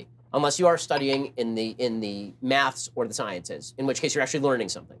reality, unless you are studying in the maths or the sciences, in which case you're actually learning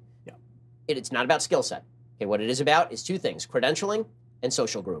something. Yeah. It's not about skill set. Okay, what it is about is two things: credentialing and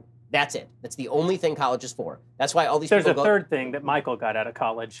social group. That's it. That's the only thing college is for. That's why all these There's people a third thing that Michael got out of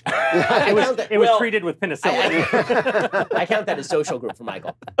college. I It was treated with penicillin. I count that as social group for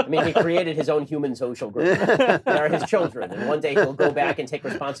Michael. I mean, he created his own human social group. They are his children, and one day he'll go back and take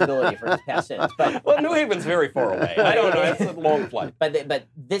responsibility for his past sins. But well, New Haven's very far away. I don't know. It's a long flight. But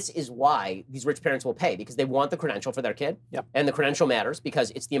this is why these rich parents will pay, because they want the credential for their kid. Yep. And the credential matters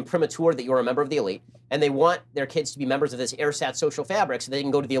because it's the imprimatur that you're a member of the elite. And they want their kids to be members of this ersatz social fabric so they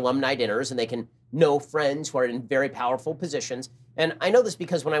can go to the alumni dinners and they can know friends who are in very powerful positions. And I know this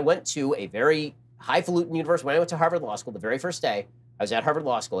because when I went to a very highfalutin university, when I went to Harvard Law School the very first day, I was at Harvard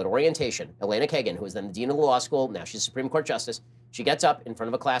Law School at orientation. Elena Kagan, who was then the dean of the law school, now she's a Supreme Court justice, she gets up in front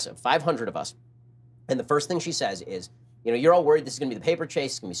of a class of 500 of us. And the first thing she says is, you know, you're all worried this is going to be the paper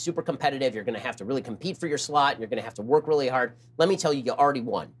chase. It's going to be super competitive. You're going to have to really compete for your slot. And you're going to have to work really hard. Let me tell you, you already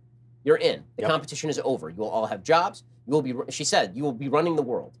won. You're in. The competition is over. You will all have jobs. You will be, she said, you will be running the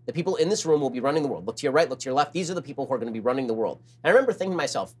world. The people in this room will be running the world. Look to your right, look to your left. These are the people who are going to be running the world. And I remember thinking to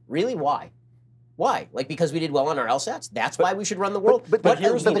myself, really, why? Why? Like, because we did well on our LSATs? That's why we should run the world? But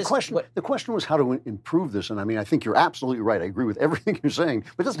the question was how to improve this. And I mean, I think you're absolutely right. I agree with everything you're saying,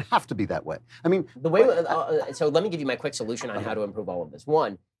 but it doesn't have to be that way. I mean, the way. So let me give you my quick solution on how to improve all of this.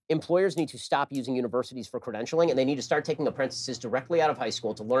 One, employers need to stop using universities for credentialing, and they need to start taking apprentices directly out of high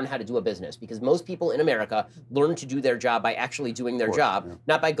school to learn how to do a business, because most people in America learn to do their job by actually doing their job,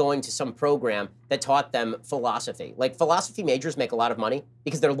 not by going to some program that taught them philosophy. Like, philosophy majors make a lot of money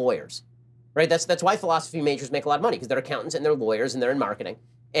because they're lawyers. Right? That's why philosophy majors make a lot of money, because they're accountants and they're lawyers and they're in marketing.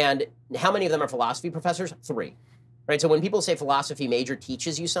 And how many of them are philosophy professors? 3. Right? So when people say philosophy major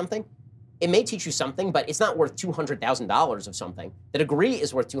teaches you something, it may teach you something, but it's not worth $200,000 of something. The degree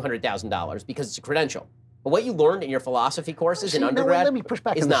is worth $200,000 because it's a credential. But what you learned in your philosophy courses in undergrad let me push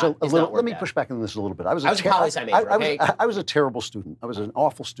back is on this not, a little. let me push back on this a little bit. I was a poli-sci major, okay? I was a terrible student. I was an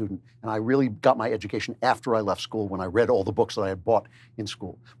awful student, and I really got my education after I left school when I read all the books that I had bought in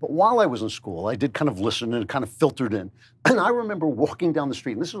school. But while I was in school, I did kind of listen and kind of filtered in. And I remember walking down the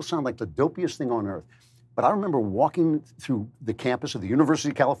street, and this will sound like the dopiest thing on earth, but I remember walking through the campus of the University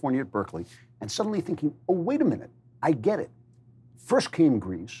of California at Berkeley and suddenly thinking, oh, wait a minute, I get it. First came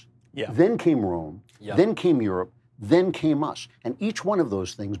Greece, then came Rome, then came Europe, then came us. And each one of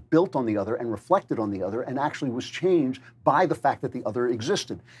those things built on the other and reflected on the other and actually was changed by the fact that the other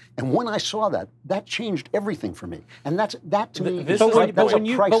existed. And when I saw that, that changed everything for me. And that to me is a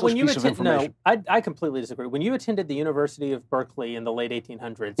priceless piece of information. No, I completely disagree. When you attended the University of Berkeley in the late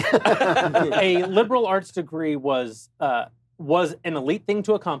 1800s, a liberal arts degree was an elite thing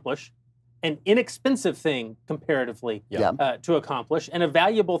to accomplish, an inexpensive thing comparatively to accomplish, and a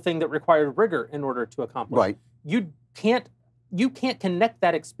valuable thing that required rigor in order to accomplish. Right. You can't connect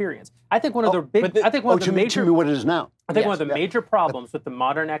that experience. I think one of the big. I think one of the major. Tell me what it is now. I think one of the major problems with the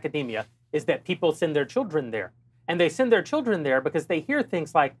modern academia is that people send their children there, and they send their children there because they hear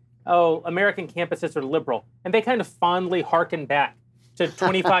things like, "Oh, American campuses are liberal," and they kind of fondly hearken back to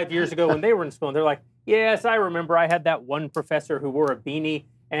 25 years ago when they were in school, and they're like, "Yes, I remember. I had that one professor who wore a beanie,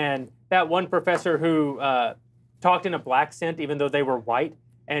 and that one professor who talked in a black accent, even though they were white."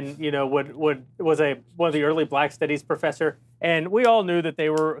 And was one of the early black studies professor, and we all knew that they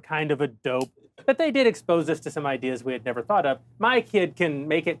were kind of a dope, but they did expose us to some ideas we had never thought of. My kid can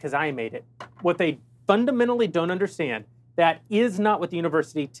make it because I made it. What they fundamentally don't understand, that is not what the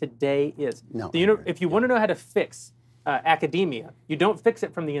university today is. No. If you want to know how to fix academia, you don't fix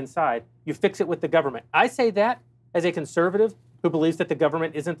it from the inside. You fix it with the government. I say that as a conservative who believes that the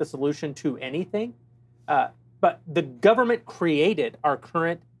government isn't the solution to anything. But the government created our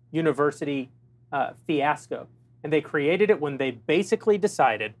current university fiasco. And they created it when they basically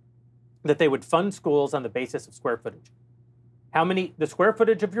decided that they would fund schools on the basis of square footage. The square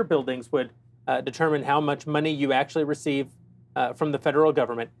footage of your buildings would determine how much money you actually receive from the federal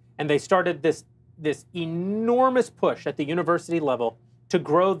government. And they started this enormous push at the university level to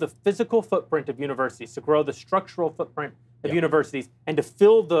grow the physical footprint of universities, to grow the structural footprint of universities, and to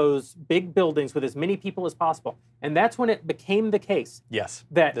fill those big buildings with as many people as possible. And that's when it became the case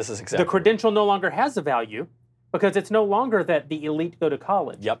that this is exactly the credential no longer has a value, because it's no longer that the elite go to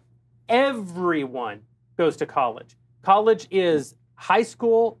college. Yep. Everyone goes to college. College is high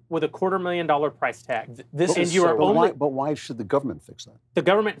school with a $250,000 price tag. But why should the government fix that? The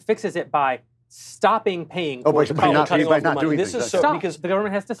government fixes it by stopping paying for by college. not doing this things. is so Stop. because The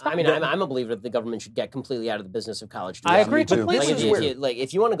government has to stop. I mean, I'm a believer that the government should get completely out of the business of college. I agree. too. But Like, this is where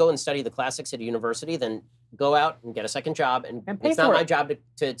if you want to go and study the classics at a university, then go out and get a second job. And And pay it's not for my it. job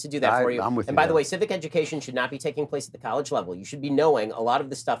to do that for you. I'm with and you by the there. way, civic education should not be taking place at the college level. You should be knowing a lot of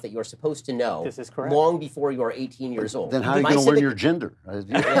the stuff that you're supposed to know This is correct. long before you are 18 years old. Then how are you My going to learn civic- your gender?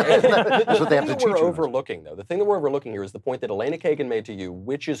 That's what they have to The thing that teach we're you. overlooking, though, the thing that we're overlooking here is the point that Elena Kagan made to you,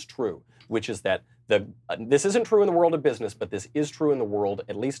 which is true, which is that this isn't true in the world of business, but this is true in the world,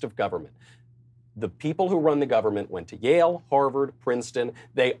 at least of government. The people who run the government went to Yale, Harvard, Princeton.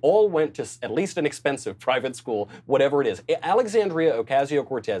 They all went to at least an expensive private school, whatever it is. Alexandria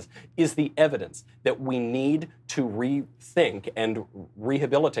Ocasio-Cortez is the evidence that we need to rethink and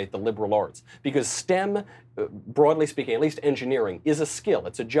rehabilitate the liberal arts. Because STEM, broadly speaking, at least engineering, is a skill.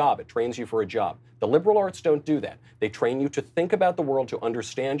 It's a job. It trains you for a job. The liberal arts don't do that. They train you to think about the world, to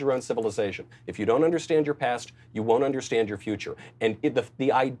understand your own civilization. If you don't understand your past, you won't understand your future. And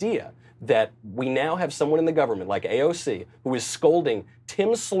the idea that we now have someone in the government like AOC who is scolding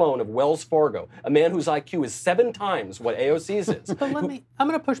Tim Sloan of Wells Fargo, a man whose IQ is 7 times what AOC's is. But I'm going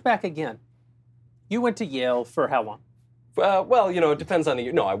to push back again. You went to Yale for how long? Well, it depends on the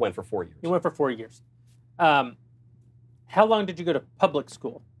year. No, I went for 4 years. You went for 4 years. How long did you go to public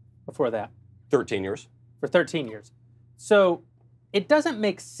school before that? 13 years. For 13 years. So it doesn't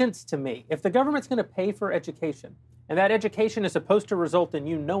make sense to me. If the government's going to pay for education, and that education is supposed to result in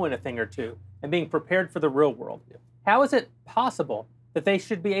you knowing a thing or two and being prepared for the real world, how is it possible that they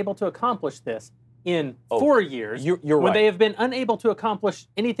should be able to accomplish this in 4 years you're when right. they have been unable to accomplish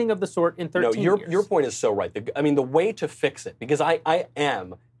anything of the sort in 13 years? Your point is so right. The way to fix it, because I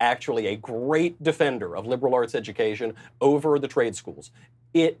am actually a great defender of liberal arts education over the trade schools.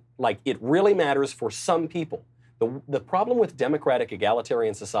 It really matters for some people. The problem with democratic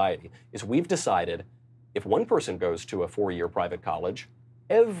egalitarian society is we've decided if one person goes to a 4-year private college,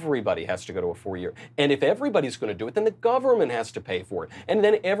 everybody has to go to a 4-year. And if everybody's going to do it, then the government has to pay for it. And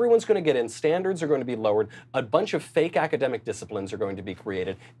then everyone's going to get in. Standards are going to be lowered. A bunch of fake academic disciplines are going to be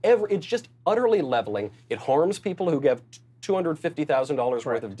created. It's just utterly leveling. It harms people who have $250,000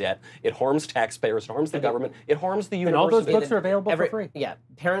 worth of debt. It harms taxpayers. It harms the government. It harms the university. And all those books are available for free. Yeah,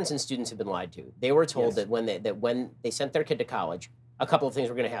 parents and students have been lied to. They were told that when they sent their kid to college, a couple of things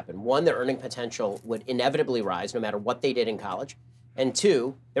were going to happen. One, their earning potential would inevitably rise no matter what they did in college. And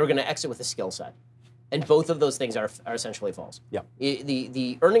two, they were going to exit with a skill set. And both of those things are essentially false. Yeah.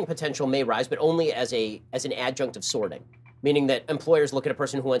 The earning potential may rise, but only as an adjunct of sorting. Meaning that employers look at a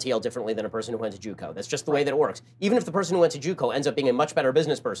person who went to Yale differently than a person who went to JUCO. That's just the way that it works. Even if the person who went to JUCO ends up being a much better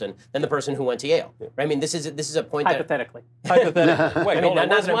business person than the person who went to Yale. Right? I mean, this is a point Hypothetically. Hypothetically. Wait, I mean, hold on.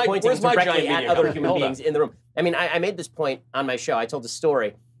 not that I'm pointing Where's my directly giant at meeting? other human Hold on. beings in the room. I mean, I made this point on my show. I told a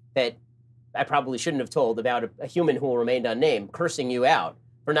story that I probably shouldn't have told about a human who remained unnamed cursing you out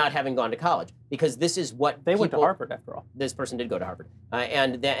for not having gone to college, because this is what They went to Harvard, after all. This person did go to Harvard,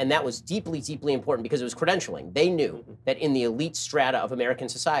 and that was deeply, deeply important because it was credentialing. They knew that in the elite strata of American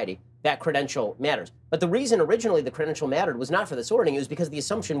society, that credential matters. But the reason originally the credential mattered was not for the sorting. It was because the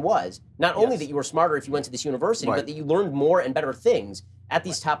assumption was not only that you were smarter if you went to this university, but that you learned more and better things at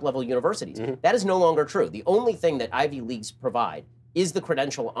these top-level universities. That is no longer true. The only thing that Ivy Leagues provide is the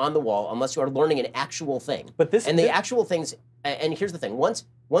credential on the wall, unless you are learning an actual thing. But the actual things, and here's the thing: once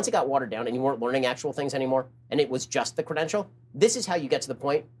it got watered down and you weren't learning actual things anymore, and it was just the credential, this is how you get to the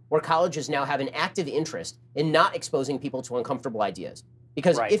point where colleges now have an active interest in not exposing people to uncomfortable ideas.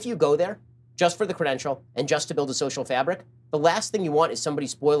 Because if you go there just for the credential and just to build a social fabric, The last thing you want is somebody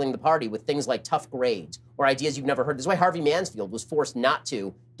spoiling the party with things like tough grades or ideas you've never heard. This is why Harvey Mansfield was forced not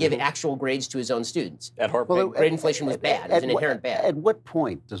to give actual grades to his own students. At Harvard. Grade inflation was bad. It was an inherent bad. At what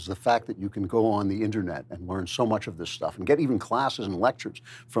point does the fact that you can go on the internet and learn so much of this stuff and get even classes and lectures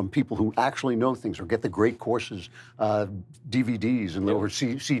from people who actually know things, or get the great courses, DVDs and or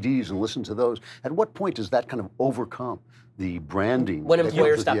CDs and listen to those, at what point does that kind of overcome the branding? When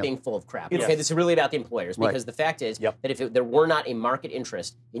employers stop being full of crap. Okay, this is really about the employers, because the fact is that if there were not a market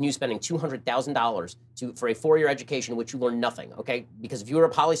interest in you spending $200,000 for a 4-year education in which you learn nothing, okay? Because if you were a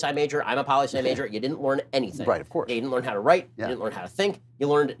poli-sci major, I'm a poli-sci major, you didn't learn anything. Right, of course. You didn't learn how to write, you didn't learn how to think, you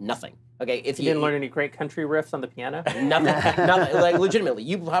learned nothing. Okay, if you didn't learn any great country riffs on the piano? Nothing. Like, legitimately,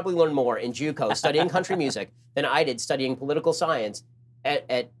 you probably learned more in JUCO studying country music than I did studying political science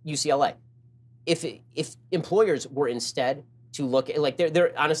at UCLA. If employers were instead to look at, like,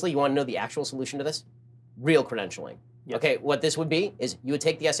 they're honestly, you want to know the actual solution to this? Real credentialing. Yes. Okay, what this would be is you would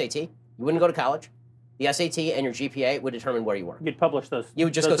take the SAT, you wouldn't go to college. The SAT and your GPA would determine where you were. You'd publish those. You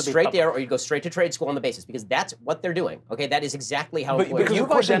would just go straight there, or you'd go straight to trade school on the basis, because that's what they're doing. Okay, that is exactly how employers. But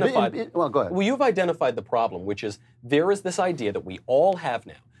you've identified. Well, go ahead. Well, you've identified the problem, which is there is this idea that we all have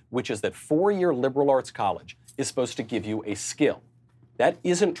now, which is that 4-year liberal arts college is supposed to give you a skill. That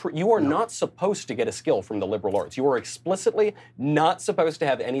isn't true. You are not supposed to get a skill from the liberal arts. You are explicitly not supposed to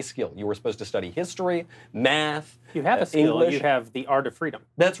have any skill. You were supposed to study history, math, You have a skill. English. You have the art of freedom.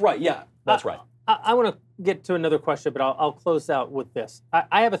 That's right. Yeah, that's right. I want to get to another question, but I'll close out with this.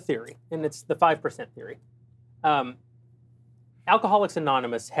 I have a theory, and it's the 5% theory. Alcoholics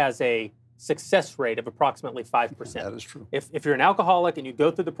Anonymous has a success rate of approximately 5%. That is true. If you're an alcoholic and you go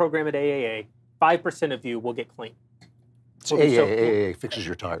through the program at AAA, 5% of you will get clean. It's AAA fixes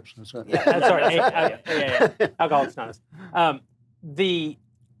your tires. That's it. Yeah, that's right. Alcoholics Anonymous.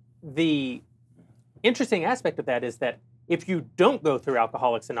 The interesting aspect of that is that if you don't go through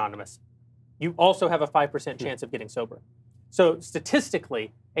Alcoholics Anonymous, you also have a 5% chance of getting sober. So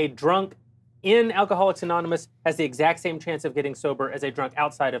statistically, a drunk in Alcoholics Anonymous has the exact same chance of getting sober as a drunk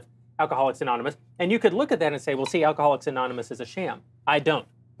outside of Alcoholics Anonymous. And you could look at that and say, well, see, Alcoholics Anonymous is a sham. I don't.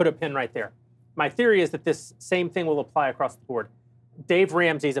 Put a pin right there. My theory is that this same thing will apply across the board. Dave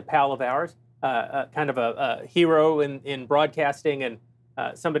Ramsey's a pal of ours, kind of a hero in broadcasting, and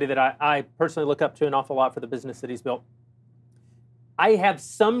somebody that I personally look up to an awful lot for the business that he's built. I have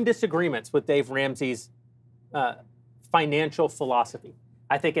some disagreements with Dave Ramsey's financial philosophy.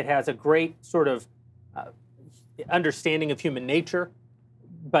 I think it has a great sort of understanding of human nature,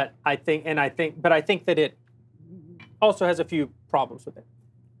 but I think that it also has a few problems with it.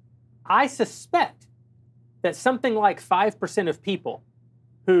 I suspect that something like 5% of people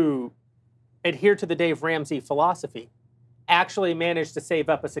who adhere to the Dave Ramsey philosophy actually manage to save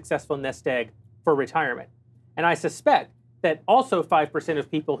up a successful nest egg for retirement. And I suspect that also 5% of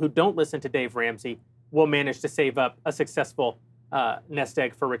people who don't listen to Dave Ramsey will manage to save up a successful nest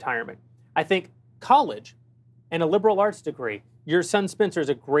egg for retirement. I think college and a liberal arts degree, your son Spencer is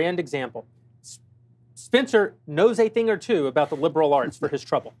a grand example. Spencer knows a thing or two about the liberal arts for his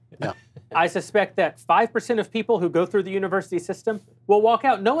trouble. Yeah. I suspect that 5% of people who go through the university system will walk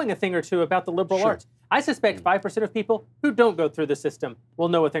out knowing a thing or two about the liberal arts. I suspect 5% of people who don't go through the system will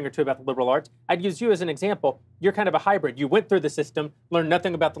know a thing or two about the liberal arts. I'd use you as an example. You're kind of a hybrid. You went through the system, learned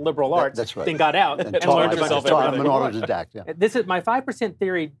nothing about the liberal arts, that's right. then got out and learned about yourself everything. I'm an autodidact, yeah. This is my 5%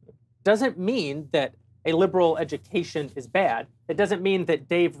 theory. Doesn't mean that a liberal education is bad. It doesn't mean that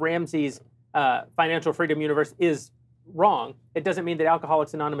Dave Ramsey's financial freedom universe is wrong. It doesn't mean that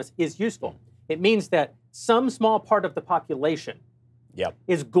Alcoholics Anonymous is useful. It means that some small part of the population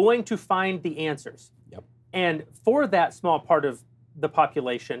is going to find the answers. And for that small part of the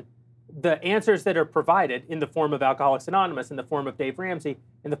population, the answers that are provided in the form of Alcoholics Anonymous, in the form of Dave Ramsey,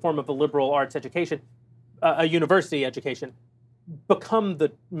 in the form of a liberal arts education, a university education, become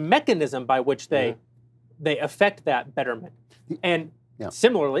the mechanism by which they affect that betterment. And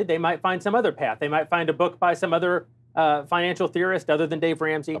similarly, they might find some other path. They might find a book by some other financial theorist other than Dave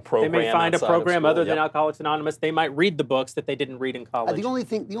Ramsey. They may find a program other than Alcoholics Anonymous. They might read the books that they didn't read in college.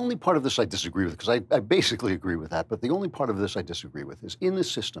 The only part of this I disagree with, because I basically agree with that, but the only part of this I disagree with is in the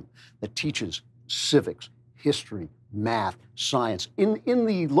system that teaches civics, history, math, science, in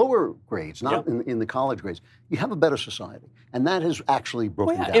the lower grades, not in the college grades, you have a better society. And that has actually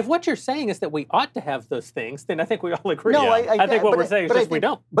broken down. If what you're saying is that we ought to have those things, then I think we all agree. No, I think what we're saying is just we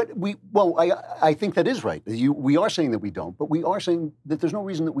don't. But I think that is right. We are saying that we don't, but we are saying that there's no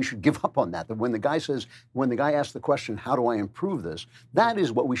reason that we should give up on that. That when the guy asks the question, how do I improve this? That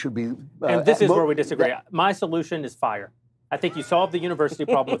is what we should be. And this is where we disagree. My solution is fire. I think you solved the university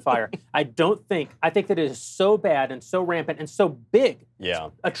problem with fire. I think that it is so bad and so rampant and so big. Yeah.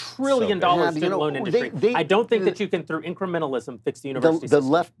 $1 trillion student loan industry. I don't think that you can, through incrementalism, fix the university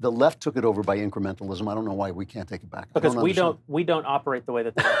system. The left took it over by incrementalism. I don't know why we can't take it back. Because we don't operate the way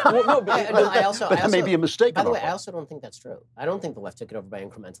that they do. Well, no, but I also, that may be a mistake. By the way, I also don't think that's true. I don't think the left took it over by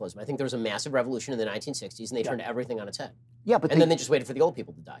incrementalism. I think there was a massive revolution in the 1960s, and they turned everything on its head. Yeah, but then they just waited for the old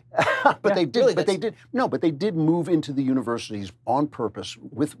people to die. But they did. Really, but they did move into the universities on purpose,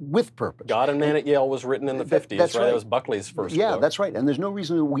 with purpose. God and Man at Yale was written in the 50s, right? That was Buckley's first book. That's right. And there's no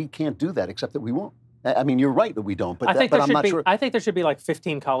reason that we can't do that, except that we won't. I mean, you're right that we don't, but I'm not sure. I think there should be like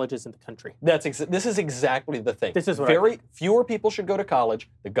 15 colleges in the country. This is exactly the thing. This is what fewer people should go to college.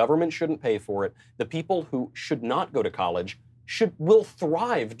 The government shouldn't pay for it. The people who should not go to college will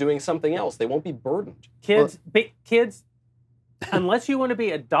thrive doing something else. They won't be burdened. Kids, unless you want to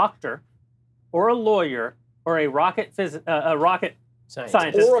be a doctor or a lawyer or a rocket scientist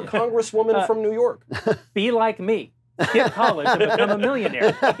or a congresswoman from New York, be like me. Skip college and become a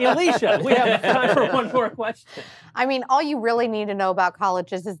millionaire. Alicia, we have time for one more question. I mean, all you really need to know about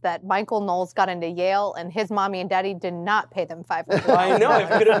colleges is that Michael Knowles got into Yale and his mommy and daddy did not pay them $500. I know. If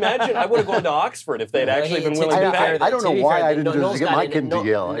you could imagine, I would have gone to Oxford if they'd actually been willing to pay. I don't know why I didn't get my kid into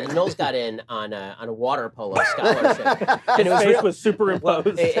Yale. Knowles got in on a water polo scholarship. And his face was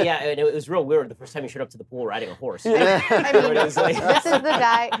superimposed. Yeah, and it was real weird the first time he showed up to the pool riding a horse. I mean, this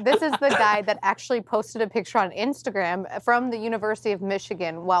is the guy that actually posted a picture on Instagram from the University of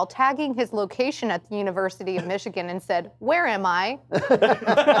Michigan while tagging his location at the University of Michigan and said, "Where am I?"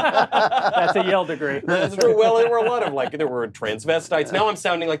 That's a Yale degree. That's true. Well, there were a lot of there were transvestites. Now I'm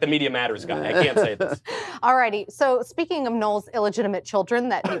sounding like the Media Matters guy. I can't say this. Alrighty. So speaking of Knowles' illegitimate children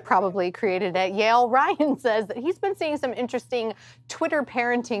that he probably created at Yale, Ryan says that he's been seeing some interesting Twitter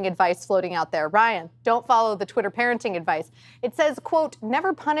parenting advice floating out there. Ryan, don't follow the Twitter parenting advice. It says, quote,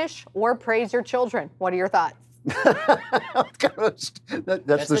 "Never punish or praise your children." What are your thoughts? That's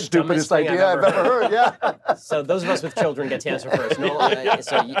the stupidest idea I've ever heard. Yeah. So those of us with children get to answer first.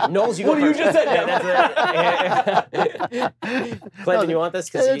 Knowles, you go first. You just said. Clinton, you want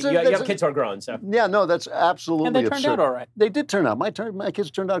this? Because you have kids who are grown. So yeah, no, that's absolutely and they absurd. turned out all right. They did turn out. My kids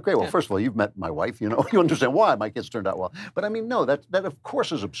turned out great. Well, first of all, you've met my wife. You know, you understand why my kids turned out well. But I mean, no, that of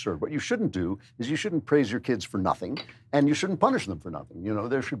course is absurd. What you shouldn't do is you shouldn't praise your kids for nothing, and you shouldn't punish them for nothing. You know,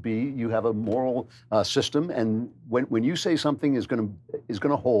 you have a moral system, and when you say something is going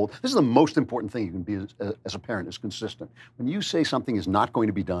to hold, this is the most important thing you can be as a parent, is consistent. When you say something is not going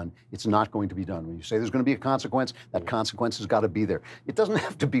to be done, it's not going to be done. When you say there's going to be a consequence, that consequence has got to be there. It doesn't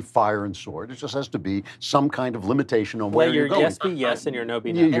have to be fire and sword. It just has to be some kind of limitation on where you're going. Your yes be yes and your no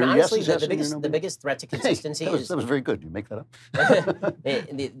be no. And honestly, the biggest threat to consistency that was very good. You make that up.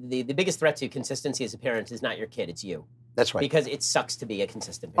 the biggest threat to consistency as a parent is not your kid, it's you. That's right. Because it sucks to be a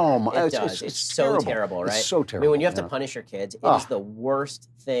consistent parent. Oh my! It does. It's so terrible, right? It's so terrible. I mean, when you have to punish your kids, it is the worst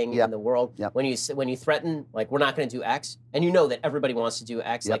thing in the world. Yep. When you threaten, like, we're not going to do X, and you know that everybody wants to do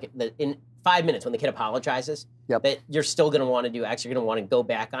X, like in 5 minutes when the kid apologizes, that you're still going to want to do X, you're going to want to go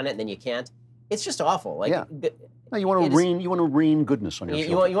back on it, and then you can't. It's just awful. Like, no, you want to rain goodness on your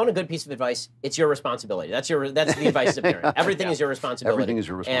children. You want a good piece of advice. It's your responsibility. That's the advice as a parent. Everything is your responsibility. Everything is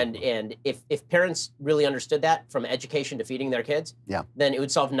your responsibility. And if parents really understood that, from education to feeding their kids, then it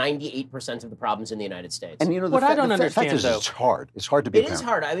would solve 98% of the problems in the United States. And you know, what I don't understand, fact is, though, it's hard. It's hard to be a parent. It is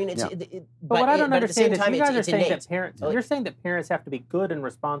hard. I mean, but what I don't understand is you guys are saying innate. that you're saying that parents have to be good and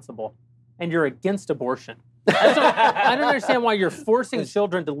responsible, and you're against abortion. I don't understand why you're forcing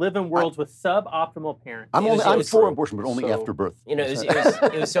children to live in worlds with suboptimal parents. I'm for abortion, but only after birth. You know,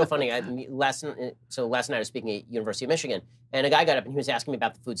 it was so funny. Last night I was speaking at University of Michigan, and a guy got up and he was asking me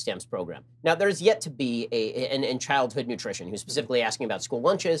about the food stamps program. Now, there's yet to be in childhood nutrition. He was specifically asking about school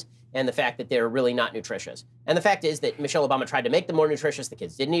lunches and the fact that they're really not nutritious. And the fact is that Michelle Obama tried to make them more nutritious. The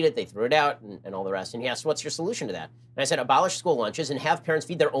kids didn't eat it. They threw it out and all the rest. And he asked, what's your solution to that? And I said, abolish school lunches and have parents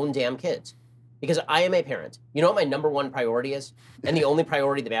feed their own damn kids. Because I am a parent. You know what my number one priority is? And the only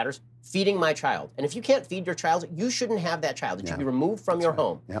priority that matters? Feeding my child. And if you can't feed your child, you shouldn't have that child. It should be removed from your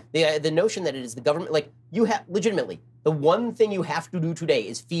home. Yep. The notion that it is the government, like, you have, legitimately, the one thing you have to do today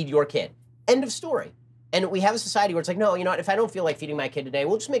is feed your kid. End of story. And we have a society where it's like, no, you know what, if I don't feel like feeding my kid today,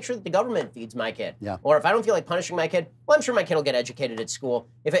 we'll just make sure that the government feeds my kid. Yeah. Or if I don't feel like punishing my kid, well, I'm sure my kid will get educated at school.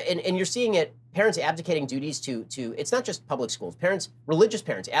 And you're seeing it parents abdicating duties to it's not just public schools, religious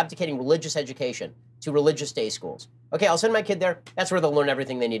parents abdicating religious education to religious day schools. Okay, I'll send my kid there. That's where they'll learn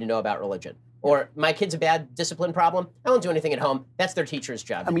everything they need to know about religion. Or my kid's a bad discipline problem. I won't do anything at home. That's their teacher's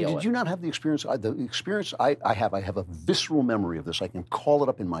job to deal did with. you not have the experience? The experience I have a visceral memory of this. I can call it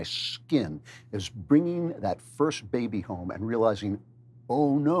up in my skin, is bringing that first baby home and realizing,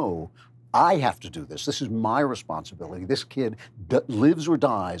 oh no, I have to do this. This is my responsibility. This kid lives or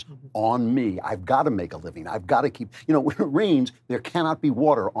dies on me. I've got to make a living. I've got to keep, when it rains, there cannot be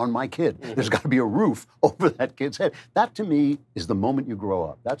water on my kid. There's got to be a roof over that kid's head. That, to me, is the moment you grow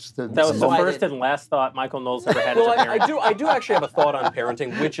up. That was the first and last thought Michael Knowles ever had as a parent. I do actually have a thought on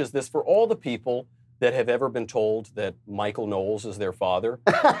parenting, which is this: for all the people that have ever been told that Michael Knowles is their father,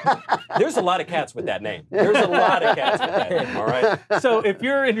 there's a lot of cats with that name. There's a lot of cats with that name, all right? So if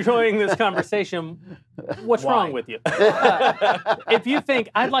you're enjoying this conversation, what's wrong with you? If you think,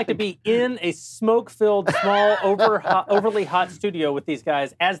 I'd like to be in a smoke-filled, small, overly hot studio with these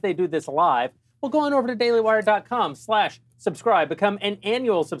guys as they do this live, well, go on over to dailywire.com/subscribe. Become an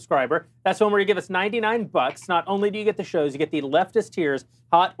annual subscriber. That's one where you give us $99. Not only do you get the shows, you get the Leftist Tears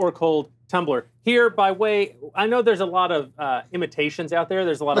hot or cold tumbler. Here, by way, I know there's a lot of imitations out there.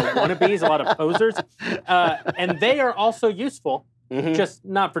 There's a lot of wannabes, a lot of posers. And they are also useful, just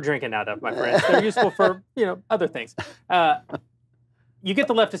not for drinking out of, my friends. They're useful for, other things. You get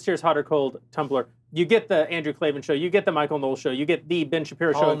the Leftist Tears hot or cold tumbler. You get the Andrew Klavan show. You get the Michael Knowles show. You get the Ben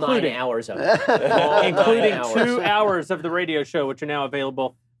Shapiro show, including 9 hours of it. Including 2 hours of the radio show, which are now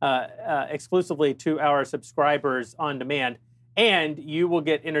available exclusively to our subscribers on demand. And you will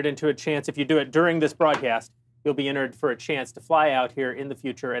get entered into a chance, if you do it during this broadcast, you'll be entered for a chance to fly out here in the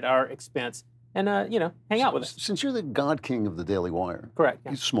future at our expense and, hang out with us. Since you're the God King of the Daily Wire. Correct.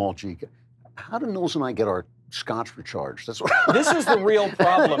 Yeah. Small G. How do Knowles and I get our scotch recharged? That's what. This is the real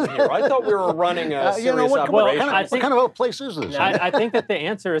problem here. I thought we were running a serious operation. What kind of a place is this? I think that the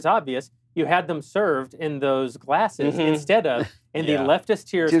answer is obvious. You had them served in those glasses instead of in the Leftist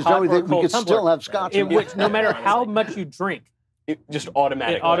Tears hot or cold tumbler. We could still have scotch in which, no matter how much you drink, it just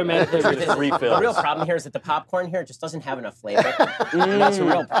automatically refills. The real problem here is that the popcorn here just doesn't have enough flavor. And that's a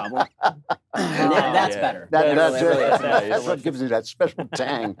real problem. That's better. That's what gives it that special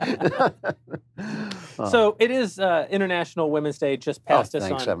tang. So it is International Women's Day just passed us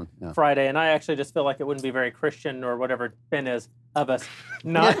on Friday, and I actually just feel like it wouldn't be very Christian or whatever Ben is of us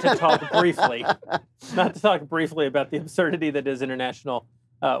not to talk briefly about the absurdity that is International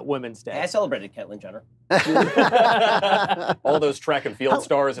Women's Day. I celebrated Caitlyn Jenner. All those track and field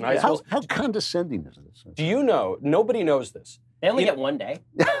stars in high schools. How condescending is this? Do you know? Nobody knows this. They only get one day.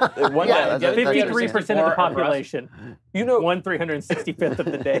 One day. 53% of the population. 1/365th of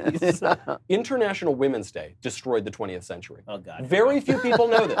the days. International Women's Day destroyed the 20th century. Oh, God. Very few people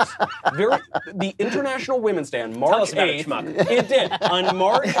know this. The International Women's Day on March 8th. It did. On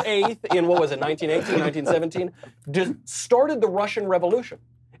March 8th in, 1918, 1917, started the Russian Revolution.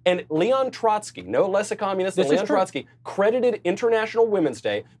 And Leon Trotsky, no less a communist than Leon Trotsky, credited International Women's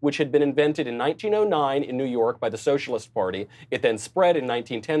Day, which had been invented in 1909 in New York by the Socialist Party. It then spread in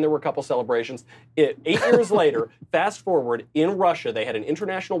 1910. There were a couple celebrations. 8 years later, fast forward, in Russia, they had an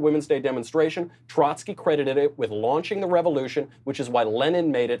International Women's Day demonstration. Trotsky credited it with launching the revolution, which is why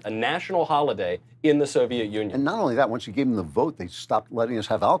Lenin made it a national holiday in the Soviet Union. And not only that, once you gave them the vote, they stopped letting us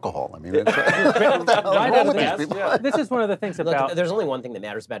have alcohol. I mean, this is one of the things about... Look, there's only one thing that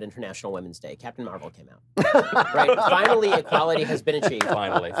matters about International Women's Day. Captain Marvel came out. Right? Finally, equality has been achieved.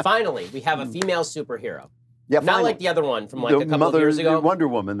 Finally, we have a female superhero. Yeah, not like the other one from like a couple of years ago. Wonder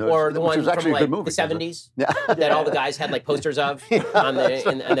Woman. Or the one was actually from a good movie, the 70s that all the guys had like posters of in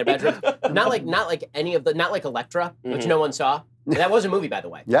their bedrooms. Not like any of the, not like Elektra, which no one saw. That was a movie, by the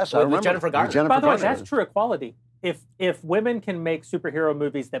way. Yes, I remember. With Jennifer Garner. By the way, that's true equality. If women can make superhero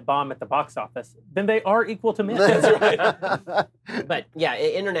movies that bomb at the box office, then they are equal to men. That's right. But yeah,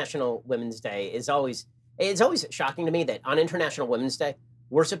 International Women's Day is always shocking to me that on International Women's Day,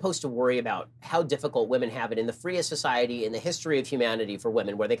 we're supposed to worry about how difficult women have it in the freest society in the history of humanity for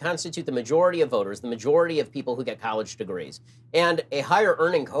women, where they constitute the majority of voters, the majority of people who get college degrees, and a higher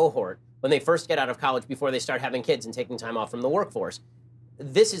earning cohort when they first get out of college before they start having kids and taking time off from the workforce.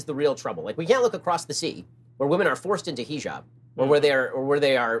 This is the real trouble. Like, we can't look across the sea where women are forced into hijab, or where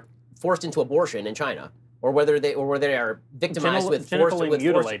they are forced into abortion in China, or where they are victimized with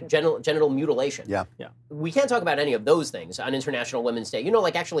genital mutilation. Yeah. We can't talk about any of those things on International Women's Day.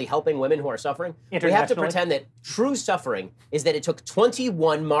 Like actually helping women who are suffering. We have to pretend that true suffering is that it took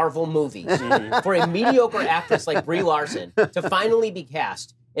 21 Marvel movies for a mediocre actress like Brie Larson to finally be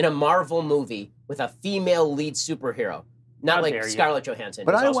cast in a Marvel movie with a female lead superhero. Not How like dare you. Scarlett Johansson.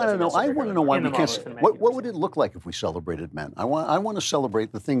 But who's I also want to a know. female I want to superhero. know why In we the can't. Marvelous What would Cinematic it look like if we celebrated men? I want to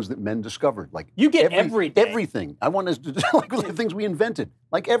celebrate the things that men discovered, like You get every day. everything. I want to like the things we invented,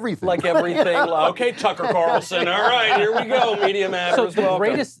 like everything. Like everything. Okay, Tucker Carlson. All right, here we go. Media So Matters. the Welcome.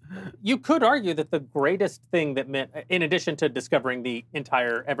 greatest, you could argue that the greatest thing that men, in addition to discovering the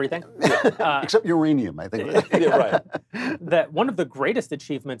entire everything, Except uranium, I think. Yeah, right. that one of the greatest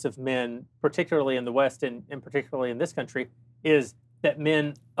achievements of men, particularly in the West and particularly in this country, is that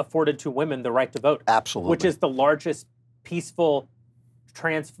men afforded to women the right to vote. Absolutely. Which is the largest peaceful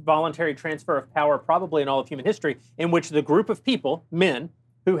voluntary transfer of power probably in all of human history, in which the group of people, men,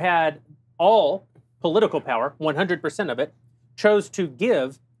 who had all political power, 100% of it, chose to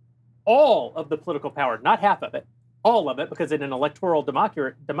give all of the political power, not half of it, all of it, because in an electoral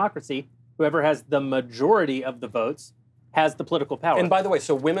democracy, whoever has the majority of the votes has the political power. And by the way,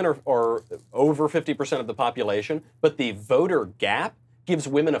 so women are over 50% of the population, but the voter gap gives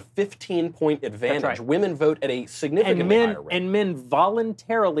women a 15-point advantage. right. Women vote at a significantly higher rate. And men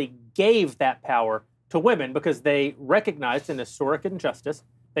voluntarily gave that power to women because they recognized an historic injustice.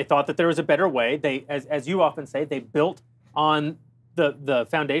 They thought that there was a better way. They, as you often say, they built on the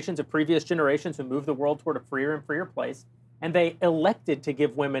foundations of previous generations who moved the world toward a freer and freer place, and they elected to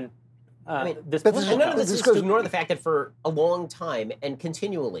give women this but political And none power. of this is goes- to ignore the fact that for a long time and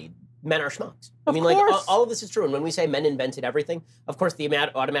continually, men are schmucks. I Of mean, like, course. all of this is true. And when we say men invented everything, of course, the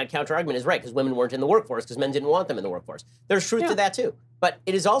automatic counter-argument is right, because women weren't in the workforce, because men didn't want them in the workforce. There's truth to that, too. But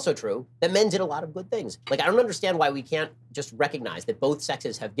it is also true that men did a lot of good things. Like, I don't understand why we can't just recognize that both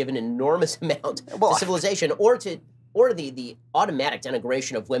sexes have given an enormous amount to civilization, or the automatic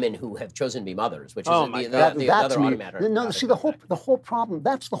denigration of women who have chosen to be mothers, which is Oh my the God. other That's me. automatic. No, see the whole problem.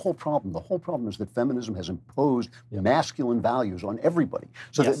 That's the whole problem. The whole problem is that feminism has imposed masculine values on everybody,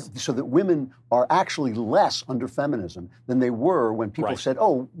 so that women are actually less under feminism than they were when people said,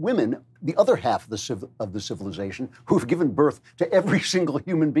 "Oh, women." The other half of the civilization, who've given birth to every single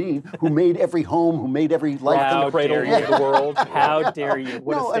human being, who made every home, who made every life. How cradle dare of the world. How dare you?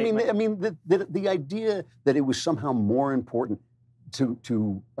 What a No, statement. the idea that it was somehow more important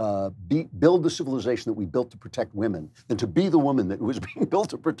to build the civilization that we built to protect women than to be the woman that was being built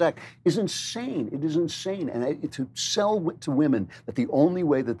to protect is insane. It is insane. And to sell to women that the only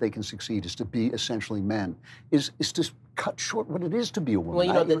way that they can succeed is to be essentially men is to cut short what it is to be a woman. Well,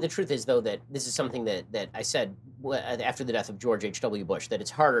 you know, the truth is, though, that this is something that I said after the death of George H.W. Bush, that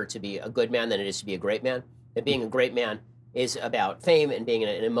it's harder to be a good man than it is to be a great man. That being a great man is about fame and being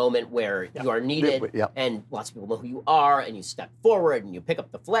in a moment where you are needed and lots of people know who you are and you step forward and you pick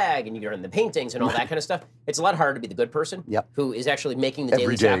up the flag and you're in the paintings and all that kind of stuff. It's a lot harder to be the good person who is actually making the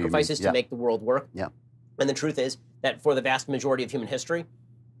daily sacrifices to make the world work. And the truth is that for the vast majority of human history,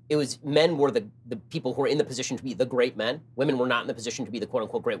 it was men were the people who were in the position to be the great men. Women were not in the position to be the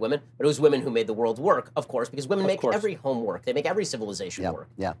quote-unquote great women, but it was women who made the world work, of course, because women make every home work. They make every civilization work.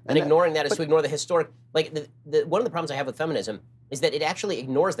 And ignoring that is to ignore the historic, like one of the problems I have with feminism is that it actually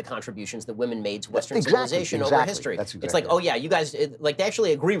ignores the contributions that women made to Western civilization over history. It's like, oh yeah, you guys, like they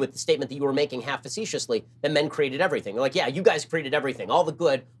actually agree with the statement that you were making half facetiously that men created everything. They're like, yeah, you guys created everything, all the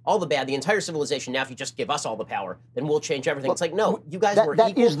good, all the bad, the entire civilization. Now if you just give us all the power, then we'll change everything. It's like, no, you guys were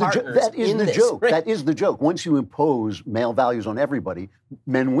equal partners that is in the this. joke. Right. That is the joke. Once you impose male values on everybody,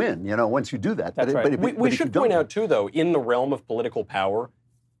 men win. You know, once you do that. That's right. We should point out, too, though, in the realm of political power,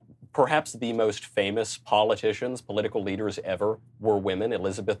 perhaps the most famous politicians, political leaders ever were women.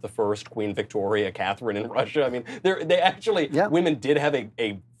 Elizabeth I, Queen Victoria, Catherine in Russia. I mean, they actually, women did have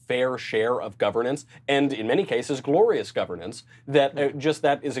a fair share of governance, and in many cases, glorious governance, that just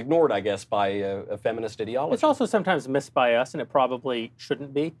that is ignored, I guess, by a feminist ideology. It's also sometimes missed by us, and it probably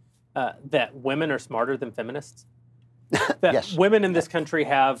shouldn't be, that women are smarter than feminists. That women in this country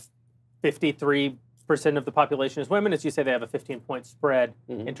have 53% of the population is women. As you say, they have a 15-point spread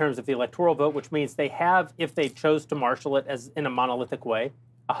in terms of the electoral vote, which means they have, if they chose to marshal it as in a monolithic way,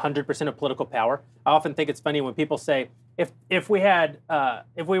 100% of political power. I often think it's funny when people say, if we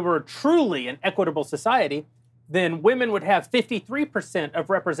were truly an equitable society, then women would have 53% of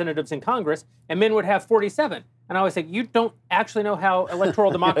representatives in Congress and men would have 47. And I always think, you don't actually know how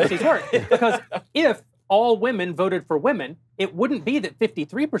electoral democracies work. Because if all women voted for women, it wouldn't be that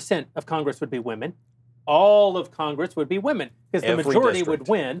 53% of Congress would be women. All of Congress would be women, because the majority would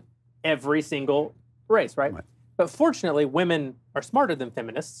win every single race, right? But fortunately, women are smarter than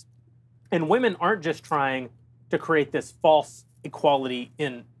feminists, and women aren't just trying to create this false equality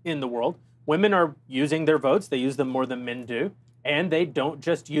in the world. Women are using their votes. They use them more than men do, and they don't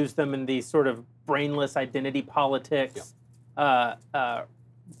just use them in these sort of brainless identity politics,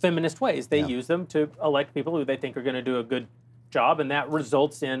 feminist ways. They Yeah. use them to elect people who they think are going to do a good job, and that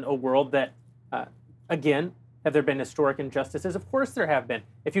results in a world that, again, have there been historic injustices? Of course there have been.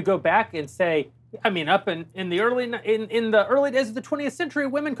 If you go back and say, I mean, up in the early days of the 20th century,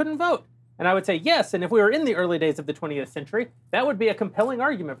 women couldn't vote. And I would say yes, and if we were in the early days of the 20th century, that would be a compelling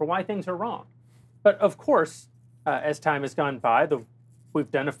argument for why things are wrong. But of course, as time has gone by, we've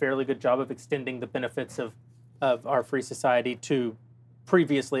done a fairly good job of extending the benefits of our free society to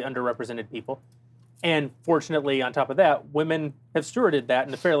previously underrepresented people. And fortunately, on top of that, women have stewarded that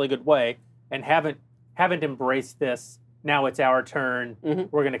in a fairly good way and haven't embraced this, now it's our turn,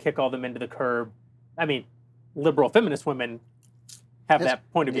 we're going to kick all them into the curb. I mean, liberal feminist women have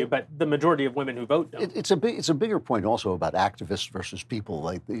that point of view, but the majority of women who vote don't. It's a bigger point also about activists versus people.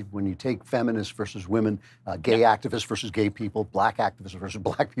 Like when you take feminists versus women, gay activists versus gay people, black activists versus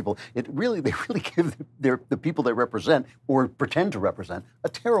black people, they really give the people they represent or pretend to represent a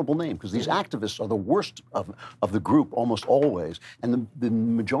terrible name, because these activists are the worst of the group almost always, and the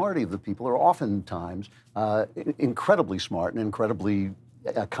majority of the people are oftentimes incredibly smart and incredibly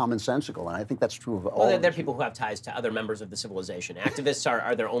commonsensical, and I think that's true of all. Well, they're people who have ties to other members of the civilization. Activists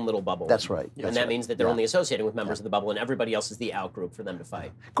are their own little bubble. That's right. And that means that they're only associating with members of the bubble, and everybody else is the out-group for them to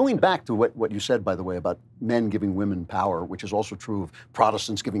fight. Going back to what you said, by the way, about men giving women power, which is also true of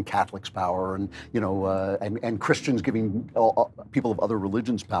Protestants giving Catholics power, and and Christians giving people of other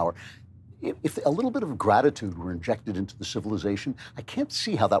religions power. If a little bit of gratitude were injected into the civilization, I can't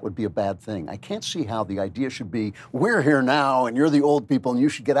see how that would be a bad thing. I can't see how the idea should be, we're here now and you're the old people and you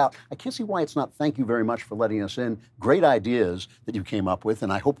should get out. I can't see why it's not, thank you very much for letting us in. Great ideas that you came up with,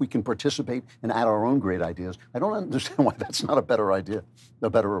 and I hope we can participate and add our own great ideas. I don't understand why that's not a better idea, a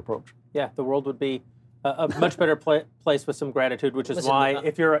better approach. Yeah, the world would be a much better place with some gratitude, which is why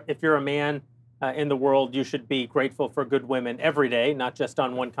if you're a man in the world, you should be grateful for good women every day, not just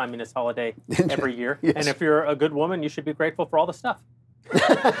on one communist holiday every year. Yes. And if you're a good woman, you should be grateful for all the stuff.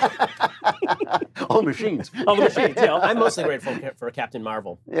 All the machines. All the machines, yeah. I'm mostly grateful for Captain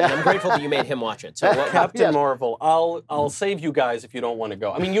Marvel. Yeah. And I'm grateful that you made him watch it. So Captain Marvel, I'll save you guys if you don't want to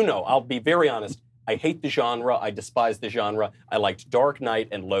go. I mean, I'll be very honest. I hate the genre. I despise the genre. I liked Dark Knight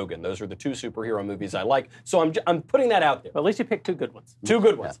and Logan. Those are the two superhero movies I like. So I'm putting that out there. Well, at least you picked two good ones. Two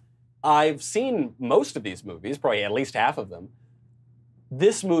good ones. I've seen most of these movies, probably at least half of them.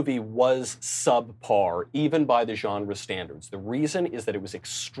 This movie was subpar, even by the genre standards. The reason is that it was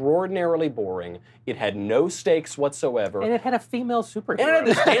extraordinarily boring. It had no stakes whatsoever. And it had a female superhero. And it had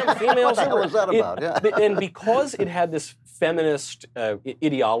this damn female What the hell was that about? Yeah. And because it had this feminist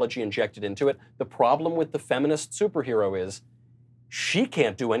ideology injected into it, the problem with the feminist superhero is she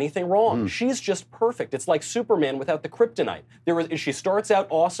can't do anything wrong. She's just perfect. It's like Superman without the kryptonite. She starts out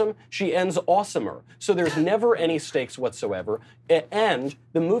awesome, she ends awesomer. So there's never any stakes whatsoever. And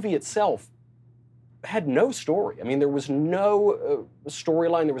the movie itself had no story. I mean, there was no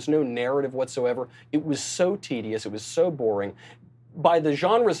storyline, there was no narrative whatsoever. It was so tedious, it was so boring. By the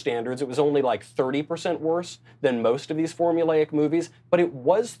genre standards, it was only like 30% worse than most of these formulaic movies, but it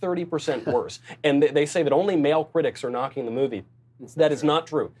was 30% worse. And they say that only male critics are knocking the movie. That is not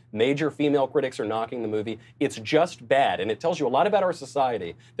true. Major female critics are knocking the movie. It's just bad, and it tells you a lot about our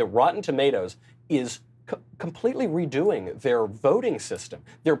society that Rotten Tomatoes is completely redoing their voting system.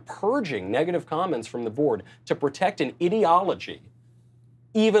 They're purging negative comments from the board to protect an ideology,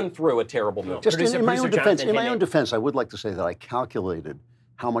 even through a terrible movie. Just in my own defense, I would like to say that I calculated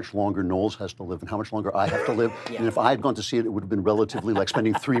how much longer Knowles has to live and how much longer I have to live. And if I had gone to see it, it would have been relatively like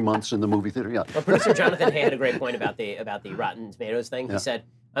spending 3 months in the movie theater. Yeah. Well, producer Jonathan Hay had a great point about the Rotten Tomatoes thing. He said,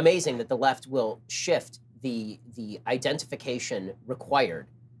 amazing that the left will shift the identification required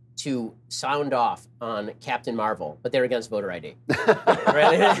to sound off on Captain Marvel, but they're against voter ID.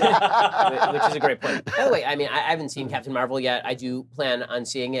 Right? Which is a great point. By the way, I mean, I haven't seen Captain Marvel yet. I do plan on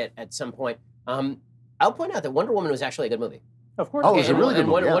seeing it at some point. I'll point out that Wonder Woman was actually a good movie. Of course. Oh, it was a really good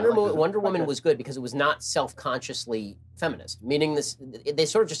movie. Wonder Woman was good because it was not self-consciously feminist, meaning they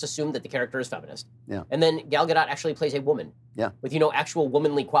sort of just assumed that the character is feminist. Yeah. And then Gal Gadot actually plays a woman. Yeah. With actual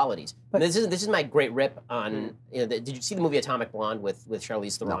womanly qualities. But this is my great rip on. Did you see the movie Atomic Blonde with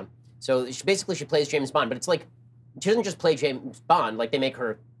Charlize Theron? No. So she plays James Bond, but it's like she doesn't just play James Bond. Like they make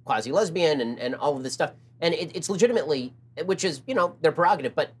her quasi-lesbian and all of this stuff, and it's legitimately, which is their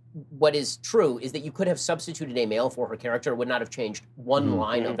prerogative, but. What is true is that you could have substituted a male for her character, would not have changed one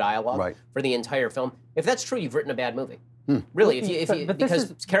line of dialogue for the entire film. If that's true, you've written a bad movie. Really,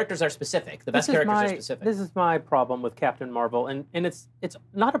 because characters are specific. The best characters are specific. This is my problem with Captain Marvel, and it's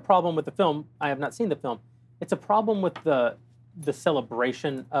not a problem with the film. I have not seen the film. It's a problem with the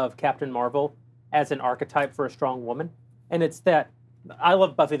celebration of Captain Marvel as an archetype for a strong woman, and it's that I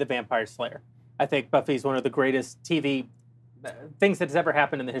love Buffy the Vampire Slayer. I think Buffy's one of the greatest TV things that has ever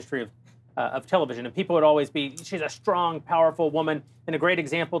happened in the history of television. And people would always be, she's a strong, powerful woman and a great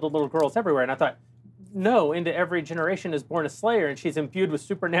example to little girls everywhere. And I thought, no, into every generation is born a Slayer, and she's imbued with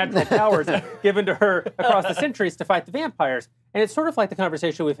supernatural powers given to her across the centuries to fight the vampires. And it's sort of like the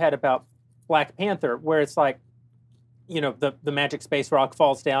conversation we've had about Black Panther, where it's like, you know, the magic space rock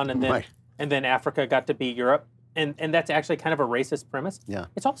falls down, and then and then Africa got to be Europe. And that's actually kind of a racist premise. Yeah.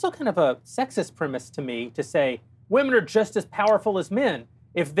 It's also kind of a sexist premise to me to say women are just as powerful as men.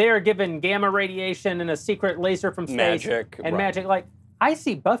 If they're given gamma radiation and a secret laser from space magic, like, I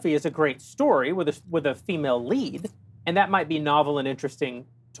see Buffy as a great story with a female lead, and that might be novel and interesting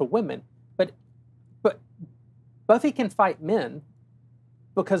to women. But Buffy can fight men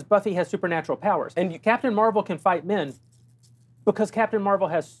because Buffy has supernatural powers. And Captain Marvel can fight men because Captain Marvel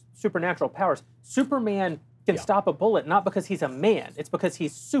has supernatural powers. Superman can stop a bullet not because he's a man, it's because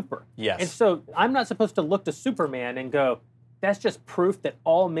he's super. Yes. And so I'm not supposed to look to Superman and go, that's just proof that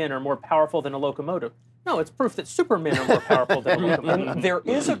all men are more powerful than a locomotive. No, it's proof that supermen are more powerful than a locomotive. And there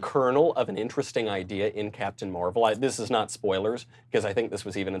is a kernel of an interesting idea in Captain Marvel. This is not spoilers, because I think this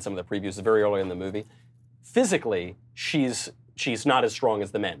was even in some of the previews very early in the movie. Physically, she's not as strong as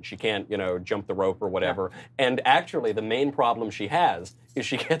the men. She can't, you know, jump the rope or whatever. Yeah. And actually, the main problem she has is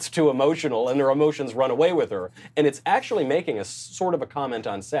she gets too emotional, and her emotions run away with her. And it's actually making a sort of a comment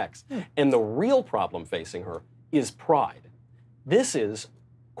on sex. And the real problem facing her is pride. This is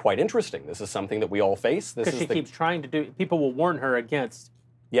quite interesting. This is something that we all face. Because she keeps trying to do. People will warn her against.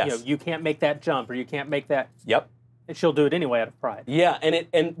 Yes. You know, you can't make that jump, or you can't make that. Yep. And she'll do it anyway out of pride. Yeah,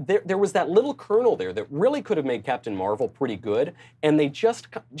 and there was that little kernel there that really could have made Captain Marvel pretty good, and they just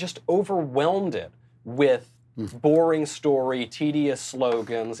overwhelmed it with boring story, tedious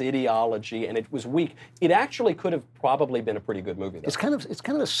slogans, ideology, and it was weak. It actually could have probably been a pretty good movie, though. It's kind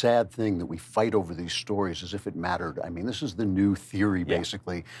of a sad thing that we fight over these stories as if it mattered. I mean, this is the new theory,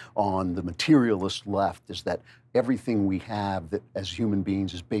 basically, on the materialist left, is that everything we have that as human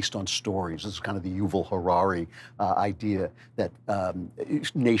beings is based on stories. This is kind of the Yuval Harari idea that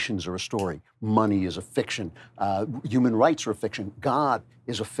nations are a story, money is a fiction, human rights are a fiction, God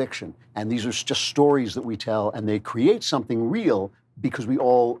is a fiction, and these are just stories that we tell, and they create something real because we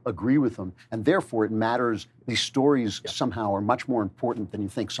all agree with them, and therefore it matters. These stories somehow are much more important than you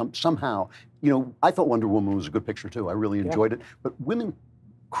think. Somehow, you know, I thought Wonder Woman was a good picture too. I really enjoyed it, but women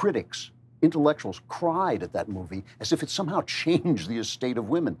critics, intellectuals cried at that movie as if it somehow changed the estate of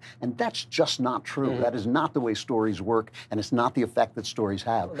women. And that's just not true. That is not the way stories work, and it's not the effect that stories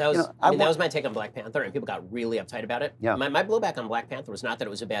have. Well, that was, that was my take on Black Panther, and people got really uptight about it. Yeah. My blowback on Black Panther was not that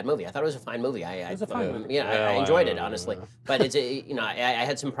it was a bad movie. I thought it was a fine movie. It was a fine movie. Yeah, I enjoyed it, honestly. But it's you know, I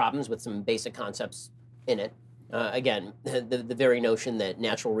had some problems with some basic concepts in it. Again, the very notion that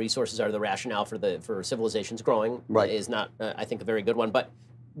natural resources are the rationale for civilizations growing is not, I think, a very good one. But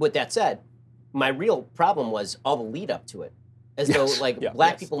with that said, my real problem was all the lead up to it, as though like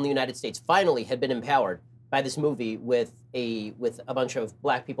black people in the United States finally had been empowered by this movie with a bunch of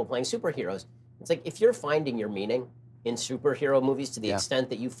black people playing superheroes. It's like, if you're finding your meaning in superhero movies to the extent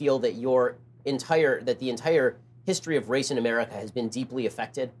that you feel that the entire history of race in America has been deeply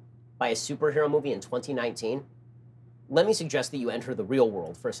affected by a superhero movie in 2019, let me suggest that you enter the real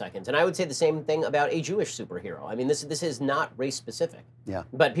world for a second. And I would say the same thing about a Jewish superhero. I mean, this is not race specific. Yeah.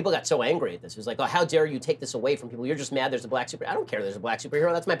 But people got so angry at this. It was like, oh, how dare you take this away from people? You're just mad there's a black superhero. I don't care there's a black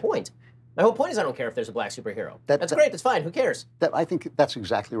superhero. That's my point. My whole point is I don't care if there's a black superhero. That's great. That's fine. Who cares? I think that's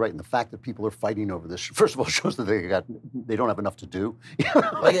exactly right. And the fact that people are fighting over this, first of all, shows that they don't have enough to do. This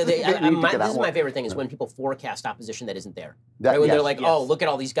is my favorite thing, is when people forecast opposition that isn't there. When they're like, oh, look at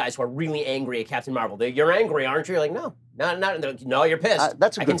all these guys who are really angry at Captain Marvel. You're angry, aren't you? You're like, no, no, you're pissed.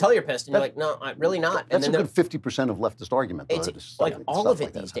 I can tell you're pissed. And you're like, no, I'm really not. That's a good 50% of leftist argument. Though. It's like all of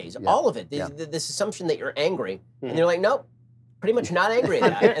it these days. All of it. This assumption that you're angry. And you're like, nope. Pretty much not angry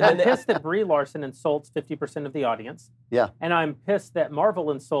at that. I'm pissed that Brie Larson insults 50% of the audience. Yeah. And I'm pissed that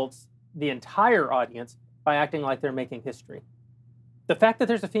Marvel insults the entire audience by acting like they're making history. The fact that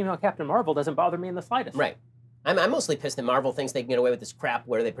there's a female Captain Marvel doesn't bother me in the slightest. Right. I'm mostly pissed that Marvel thinks they can get away with this crap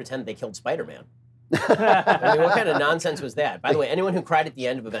where they pretend they killed Spider-Man. I mean, what kind of nonsense was that? By the way, anyone who cried at the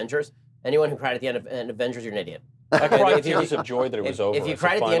end of Avengers, you're an idiot. I cried tears of joy that it was over. If you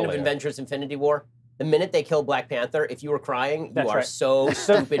cried at the end of Avengers Infinity War, the minute they killed Black Panther, if you were crying, you are so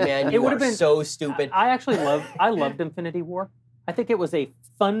stupid, man. You are so stupid. I loved Infinity War. I think it was a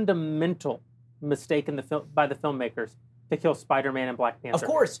fundamental mistake by the filmmakers to kill Spider-Man and Black Panther. Of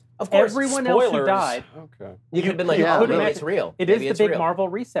course. Everyone else who Spoilers. died. Okay. You could have been like, Yeah, oh, maybe really. it's real. It Maybe is it's the big real. Marvel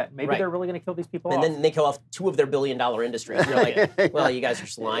reset. Maybe Right. they're really going to kill these people And off. then they kill off 2 of their billion-dollar industries. You're like, well, you guys are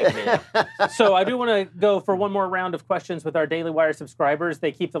just lying to me. So I do want to go for one more round of questions with our Daily Wire subscribers.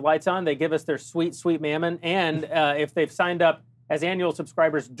 They keep the lights on. They give us their sweet, sweet mammon. And if they've signed up as annual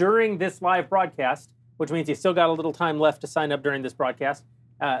subscribers during this live broadcast, which means you still got a little time left to sign up during this broadcast,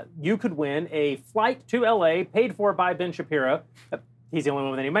 you could win a flight to LA paid for by Ben Shapiro. He's the only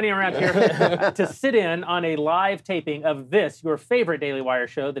one with any money around here to sit in on a live taping of this, your favorite Daily Wire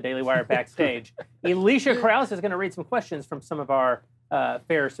show, the Daily Wire Backstage. Alicia Krause is going to read some questions from some of our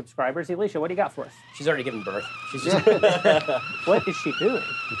fair subscribers. Alicia, what do you got for us? She's already given birth. She's just What is she doing?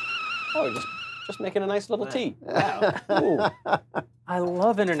 Oh, just making a nice little tea. Wow. Ooh. I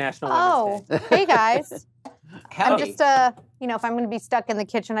love International Women's Day. Hey guys. I'm howdy. just, if I'm going to be stuck in the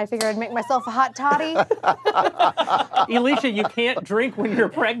kitchen, I figure I'd make myself a hot toddy. Alicia, you can't drink when you're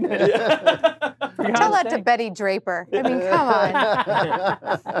pregnant. Tell that to Betty Draper. I mean, come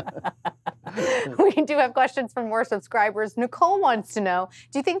on. We do have questions from more subscribers. Nicole wants to know,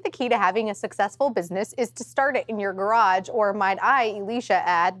 do you think the key to having a successful business is to start it in your garage, or might I, Alicia,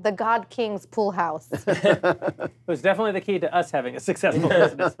 add, the God King's pool house? It was definitely the key to us having a successful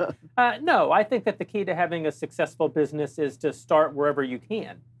business. No, I think that the key to having a successful business is to start wherever you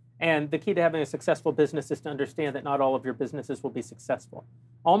can. And the key to having a successful business is to understand that not all of your businesses will be successful.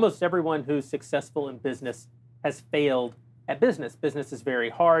 Almost everyone who's successful in business has failed at business. Business is very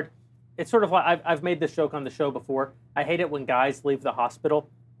hard. It's sort of like, I've made this joke on the show before. I hate it when guys leave the hospital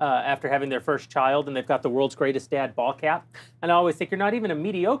after having their first child and they've got the world's greatest dad ball cap. And I always think, you're not even a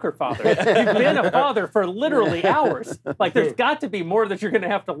mediocre father. You've been a father for literally hours. Like, there's got to be more that you're going to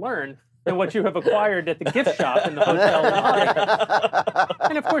have to learn than what you have acquired at the gift shop in the hotel lobby.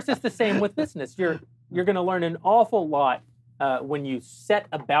 And of course, it's the same with business. You're going to learn an awful lot when you set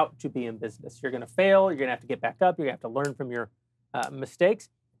about to be in business. You're going to fail. You're going to have to get back up. You're going to have to learn from your mistakes.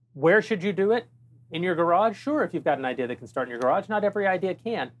 Where should you do it? In your garage? Sure, if you've got an idea that can start in your garage. Not every idea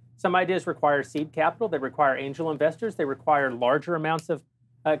can. Some ideas require seed capital. They require angel investors. They require larger amounts of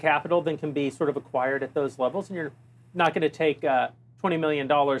capital than can be sort of acquired at those levels. And you're not going to take $20 million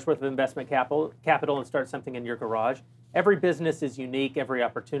worth of investment capital and start something in your garage. Every business is unique. Every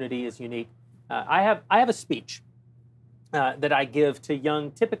opportunity is unique. I have a speech that I give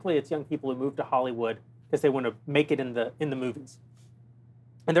to typically it's young people who move to Hollywood because they want to make it in the movies.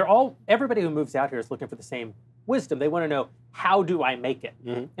 And everybody who moves out here is looking for the same wisdom. They want to know, how do I make it?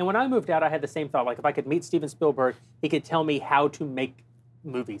 Mm-hmm. And when I moved out, I had the same thought. Like, if I could meet Steven Spielberg, he could tell me how to make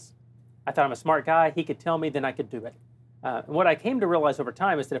movies. I thought, I'm a smart guy. He could tell me, then I could do it. And what I came to realize over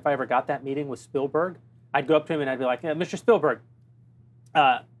time is that if I ever got that meeting with Spielberg, I'd go up to him and I'd be like, Mr. Spielberg,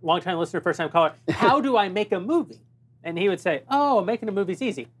 long-time listener, first-time caller, how do I make a movie? And he would say, oh, making a movie's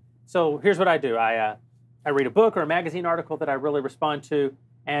easy. So here's what I do. I read a book or a magazine article that I really respond to,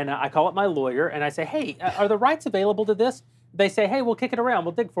 and I call up my lawyer, and I say, hey, are the rights available to this? They say, hey, we'll kick it around.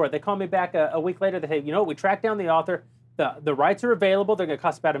 We'll dig for it. They call me back a week later. They say, you know what? We tracked down the author. The rights are available. They're going to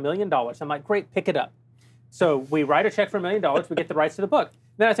cost about $1 million. I'm like, great, pick it up. So we write a check for $1 million. We get the rights to the book.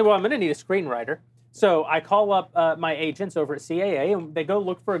 Then I say, well, I'm going to need a screenwriter. So I call up my agents over at CAA, and they go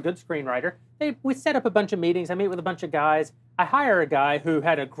look for a good screenwriter. We set up a bunch of meetings. I meet with a bunch of guys. I hire a guy who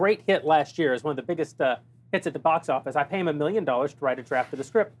had a great hit last year as one of the biggest hits at the box office. I pay him $1 million to write a draft of the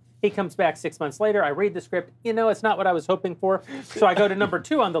script. He comes back 6 months later. I read the script. It's not what I was hoping for. So I go to number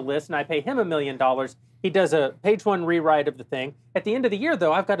 2 on the list, and I pay him $1 million. He does a page 1 rewrite of the thing. At the end of the year,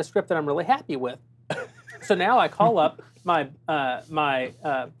 though, I've got a script that I'm really happy with. So now I call up my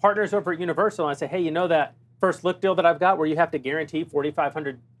partners over at Universal, and I say, hey, that first look deal that I've got where you have to guarantee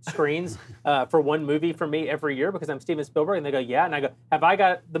 4,500 screens for one movie for me every year because I'm Steven Spielberg? And they go, yeah. And I go, have I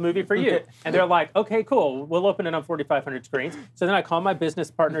got the movie for you? And they're like, okay, cool. We'll open it on 4,500 screens. So then I call my business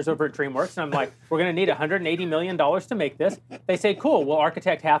partners over at DreamWorks, and I'm like, we're going to need $180 million to make this. They say, cool. We'll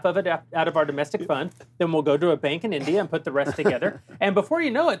architect half of it out of our domestic fund. Then we'll go to a bank in India and put the rest together. And before you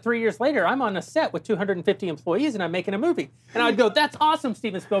know it, 3 years later, I'm on a set with 250 employees, and I'm making a movie. And I'd go, that's awesome,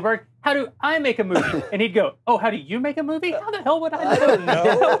 Steven Spielberg. How do I make a movie? And he'd go, oh, how do you make a movie? How the hell would I know? I don't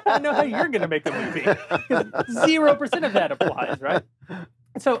know. I know how you're going to make a movie. 0% of that applies, right?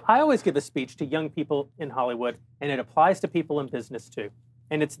 So I always give a speech to young people in Hollywood, and it applies to people in business too.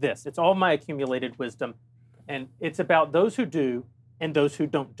 And it's this. It's all my accumulated wisdom. And it's about those who do and those who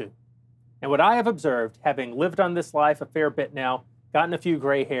don't do. And what I have observed, having lived on this life a fair bit now, gotten a few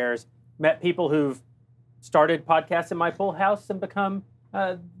gray hairs, met people who've started podcasts in my pool house and become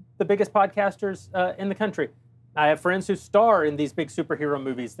the biggest podcasters in the country. I have friends who star in these big superhero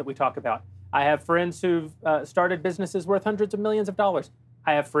movies that we talk about. I have friends who've started businesses worth hundreds of millions of dollars.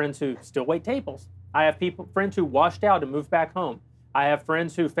 I have friends who still wait tables. I have friends who washed out and moved back home. I have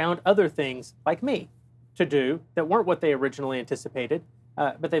friends who found other things, like me, to do that weren't what they originally anticipated,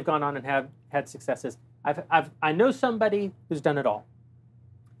 but they've gone on and have had successes. I know somebody who's done it all.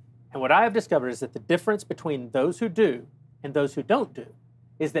 And what I have discovered is that the difference between those who do and those who don't do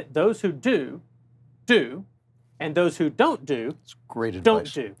is that those who do, and those who don't do, It's great advice.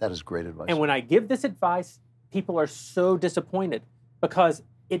 don't do. That is great advice. And when I give this advice, people are so disappointed because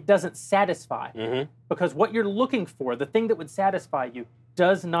it doesn't satisfy. Because what you're looking for, the thing that would satisfy you,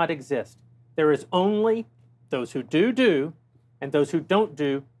 does not exist. There is only those who do, and those who don't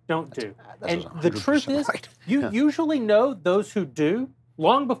do. That's And the truth 100% is, right. you usually know those who do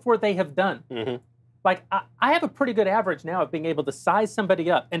long before they have done. Like, I have a pretty good average now of being able to size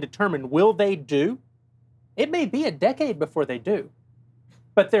somebody up and determine, will they do? It may be a decade before they do,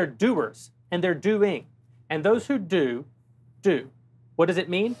 but they're doers and they're doing. And those who do. What does it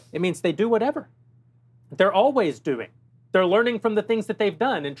mean? It means they do whatever. They're always doing. They're learning from the things that they've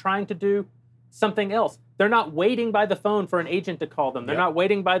done and trying to do something else. They're not waiting by the phone for an agent to call them. They're not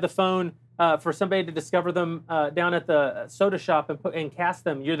waiting by the phone for somebody to discover them down at the soda shop and cast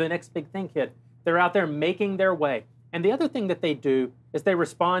them. You're the next big thing, kid. They're out there making their way. And the other thing that they do is they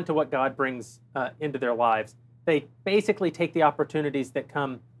respond to what God brings into their lives. They basically take the opportunities that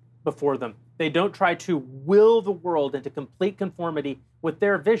come before them. They don't try to will the world into complete conformity with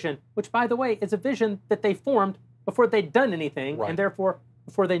their vision, which, by the way, is a vision that they formed before they'd done anything, and therefore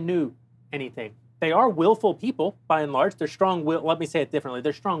before they knew anything. They are willful people, by and large. They're strong-willed. Let me say it differently.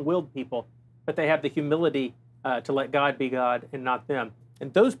 They're strong-willed people, but they have the humility to let God be God and not them.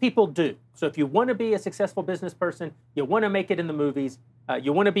 And those people do. So if you want to be a successful business person, you want to make it in the movies,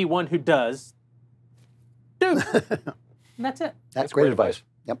 you want to be one who does, do. And that's it. That's great advice.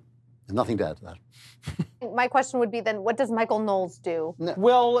 Yep. And nothing to add to that. My question would be then, what does Michael Knowles do?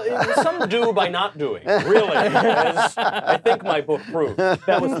 Well, some do by not doing, really, as I think my book proved.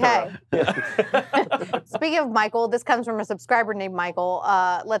 That was Okay. Speaking of Michael, this comes from a subscriber named Michael.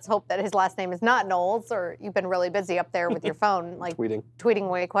 Let's hope that his last name is not Knowles, or you've been really busy up there with your phone, like tweeting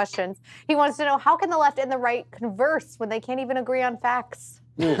away questions. He wants to know, how can the left and the right converse when they can't even agree on facts?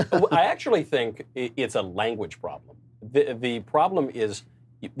 I actually think it's a language problem. The problem is,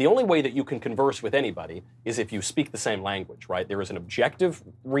 the only way that you can converse with anybody is if you speak the same language, right? There is an objective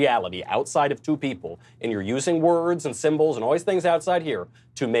reality outside of two people, and you're using words and symbols and all these things outside here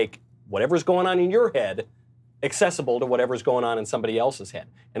to make whatever's going on in your head accessible to whatever's going on in somebody else's head.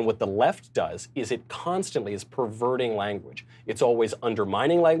 And what the left does is it constantly is perverting language. It's always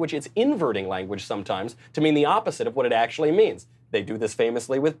undermining language. It's inverting language sometimes to mean the opposite of what it actually means. They do this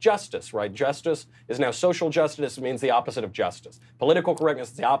famously with justice, right? Justice is now social justice. It means the opposite of justice. Political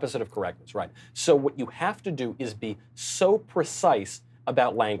correctness is the opposite of correctness, right? So what you have to do is be so precise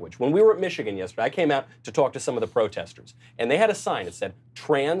about language. When we were at Michigan yesterday, I came out to talk to some of the protesters, and they had a sign that said,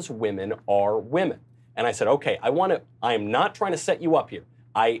 "Trans women are women." And I said, okay, I am not trying to set you up here.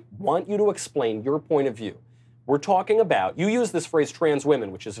 I want you to explain your point of view. We're talking about, you use this phrase trans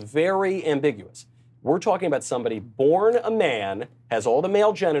women, which is very ambiguous. We're talking about somebody born a man, has all the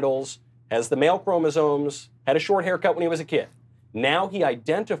male genitals, has the male chromosomes, had a short haircut when he was a kid. Now he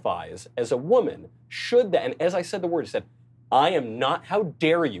identifies as a woman. Should that, and as I said the word, he said, I am not, how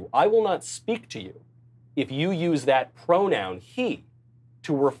dare you, I will not speak to you if you use that pronoun he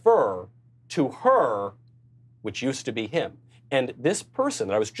to refer to her, which used to be him. And this person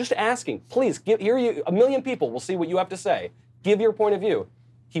that I was just asking, please, here you, 1 million people will see what you have to say. Give your point of view.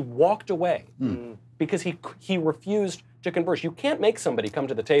 He walked away because he refused to converse. You can't make somebody come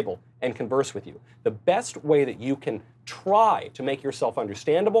to the table and converse with you. The best way that you can try to make yourself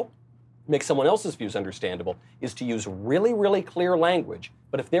understandable, make someone else's views understandable, is to use really, really clear language.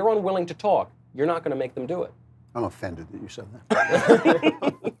 But if they're unwilling to talk, you're not going to make them do it. I'm offended that you said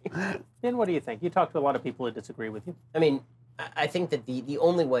that. Ben, what do you think? You talk to a lot of people who disagree with you. I mean, I think that the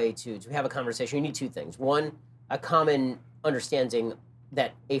only way to have a conversation, you need two things. One, a common understanding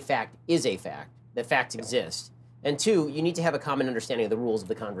that a fact is a fact, that facts exist. And two, you need to have a common understanding of the rules of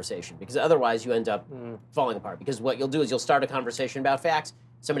the conversation, because otherwise you end up falling apart. Because what you'll do is you'll start a conversation about facts,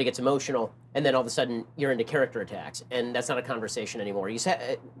 somebody gets emotional, and then all of a sudden you're into character attacks, and that's not a conversation anymore.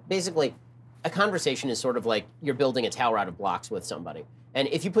 Basically, a conversation is sort of like you're building a tower out of blocks with somebody. And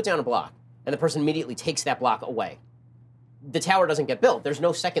if you put down a block, and the person immediately takes that block away, the tower doesn't get built. There's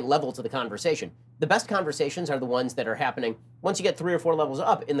no second level to the conversation. The best conversations are the ones that are happening once you get 3 or 4 levels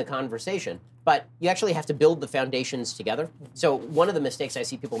up in the conversation. But you actually have to build the foundations together. So one of the mistakes I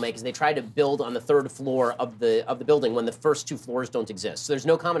see people make is they try to build on the 3rd floor of the building when the first 2 floors don't exist. So there's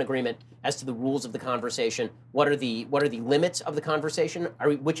no common agreement as to the rules of the conversation. What are the limits of the conversation?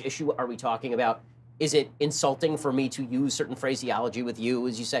 Which issue are we talking about? Is it insulting for me to use certain phraseology with you,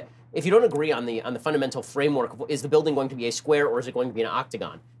 as you say? If you don't agree on the fundamental framework of is the building going to be a square or is it going to be an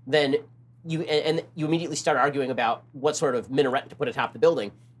octagon, then you immediately start arguing about what sort of minaret to put atop the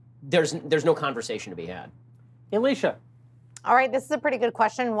building. There's no conversation to be had. Alicia. All right, this is a pretty good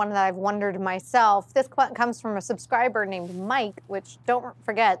question, one that I've wondered myself. This comes from a subscriber named Mike, which don't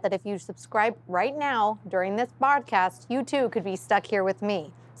forget that if you subscribe right now during this podcast, you too could be stuck here with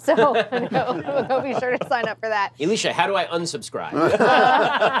me. So go be sure to sign up for that. Alicia, how do I unsubscribe?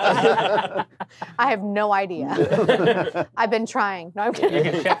 I have no idea. I've been trying. No, I'm kidding.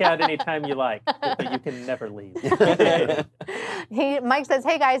 You can check out anytime you like, but you can never leave. Mike says,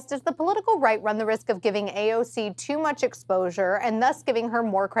 hey guys, does the political right run the risk of giving AOC too much exposure and thus giving her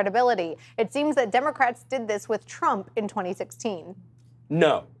more credibility? It seems that Democrats did this with Trump in 2016.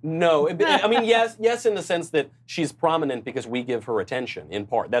 No. I mean, yes, in the sense that she's prominent because we give her attention, in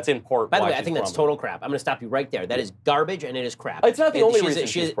part. That's in part By the why way, I think that's prominent. total crap. I'm going to stop you right there. That is garbage and it is crap. It's not the only reason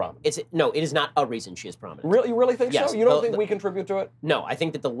she's prominent. No, it is not a reason she is prominent. Really, you really think Yes, so? You don't think we contribute to it? No, I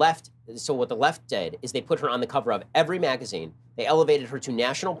think that the left, so what the left did is they put her on the cover of every magazine. They elevated her to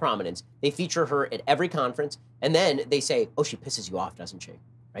national prominence. They feature her at every conference. And then they say, oh, she pisses you off, doesn't she?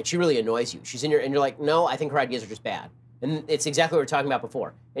 Right? She really annoys you. She's in your, and you're like, no, I think her ideas are just bad. And it's exactly what we were talking about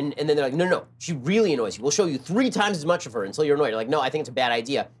before. And then they're like, no, she really annoys you. We'll show you 3 times as much of her until you're annoyed. You're like, no, I think it's a bad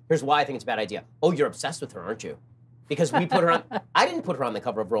idea. Here's why I think it's a bad idea. Oh, you're obsessed with her, aren't you? Because we put her on, I didn't put her on the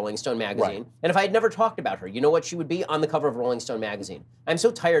cover of Rolling Stone magazine. Right. And if I had never talked about her, you know what she would be? On the cover of Rolling Stone magazine. I'm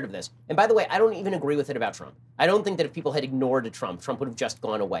so tired of this. And by the way, I don't even agree with it about Trump. I don't think that if people had ignored Trump, Trump would have just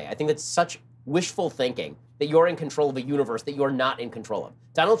gone away. I think that's such wishful thinking that you're in control of a universe that you're not in control of.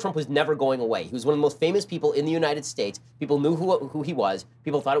 Donald Trump was never going away. He was one of the most famous people in the United States. People knew who he was.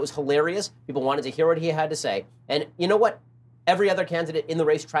 People thought it was hilarious. People wanted to hear what he had to say. And you know what every other candidate in the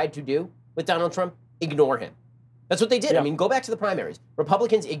race tried to do with Donald Trump? Ignore him. That's what they did. Yeah. I mean, go back to the primaries.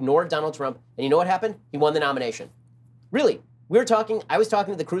 Republicans ignored Donald Trump, and you know what happened? He won the nomination. Really, I was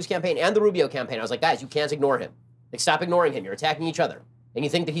talking to the Cruz campaign and the Rubio campaign. I was like, guys, you can't ignore him. Like, stop ignoring him. You're attacking each other. And you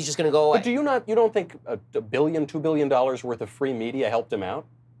think that he's just going to go away. But you don't think $1 billion, $2 billion worth of free media helped him out?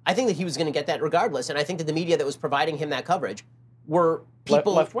 I think that he was going to get that regardless, and I think that the media that was providing him that coverage were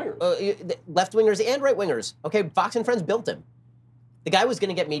people... Left-wingers. Left-wingers and right-wingers. Okay, Fox and Friends built him. The guy was going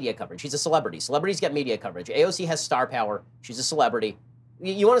to get media coverage. He's a celebrity. Celebrities get media coverage. AOC has star power. She's a celebrity.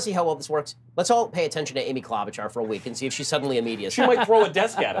 You want to see how well this works? Let's all pay attention to Amy Klobuchar for a week and see if she's suddenly a media star. She might throw a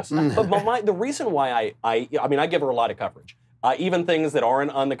desk at us. But the reason why I give her a lot of coverage. Even things that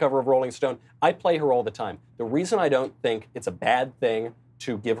aren't on the cover of Rolling Stone, I play her all the time. The reason I don't think it's a bad thing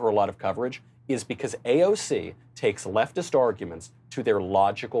to give her a lot of coverage is because AOC takes leftist arguments to their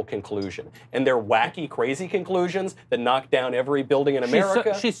logical conclusion. And their wacky, crazy conclusions that knock down every building in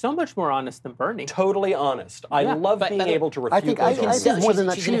America. She's so much more honest than Bernie. Totally honest. I love being able to refute those arguments. More than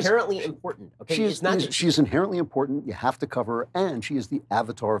that, she's inherently important. Okay? She's inherently important. You have to cover her. And she is the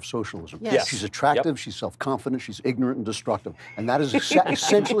avatar of socialism. Yes. She's attractive. Yep. She's self-confident. She's ignorant and destructive. And that is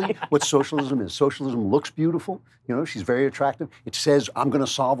essentially what socialism is. Socialism looks beautiful. You know, she's very attractive. It says, I'm going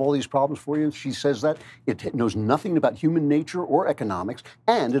to solve all these problems for you. She says that. It knows nothing about human nature or economics,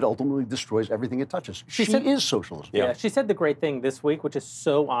 and it ultimately destroys everything it touches. She is socialism. Yeah, she said the great thing this week, which is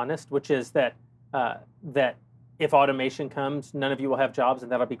so honest, which is that that if automation comes, none of you will have jobs,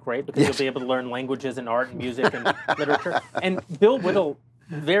 and that'll be great because you'll be able to learn languages and art and music and literature. And Bill Whittle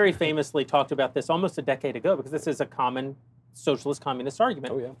very famously talked about this almost a decade ago because this is a common socialist communist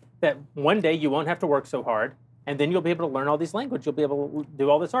argument that one day you won't have to work so hard, and then you'll be able to learn all these languages. You'll be able to do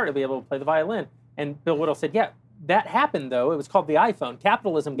all this art. You'll be able to play the violin. And Bill Whittle said, yeah, that happened, though. It was called the iPhone.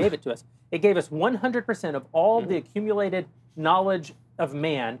 Capitalism gave it to us. It gave us 100% of all the accumulated knowledge of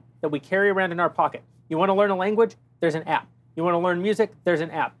man that we carry around in our pocket. You want to learn a language? There's an app. You want to learn music? There's an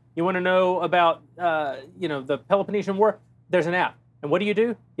app. You want to know about, the Peloponnesian War? There's an app. And what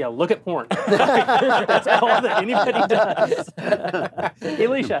do? Yeah, look at porn. That's all that anybody does.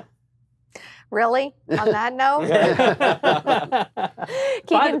 Alicia. Really? On that note?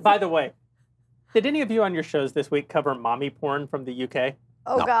 By the way, did any of you on your shows this week cover mommy porn from the UK?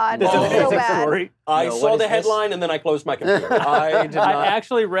 Oh, no. God. This is so bad. Story. I saw the headline and then I closed my computer. I did not. I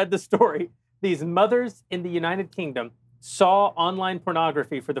actually read the story. These mothers in the United Kingdom saw online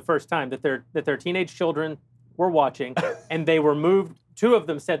pornography for the first time, that their teenage children were watching, and they were moved. 2 of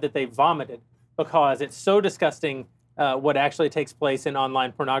them said that they vomited because it's so disgusting what actually takes place in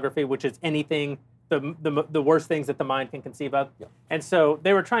online pornography, which is anything, the worst things that the mind can conceive of. Yeah. And so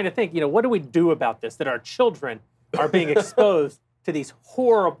they were trying to think, what do we do about this, that our children are being exposed to these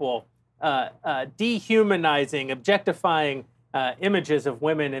horrible, dehumanizing, objectifying images of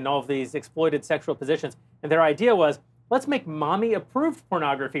women in all of these exploited sexual positions. And their idea was, let's make mommy-approved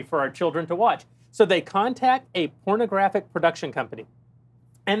pornography for our children to watch. So they contact a pornographic production company,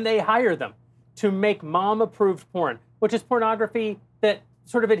 and they hire them to make mom-approved porn, which is pornography that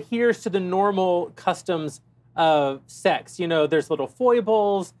sort of adheres to the normal customs of sex. There's little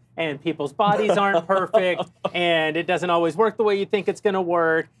foibles, and people's bodies aren't perfect, and it doesn't always work the way you think it's going to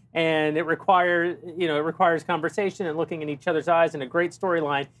work, and it requires conversation and looking in each other's eyes and a great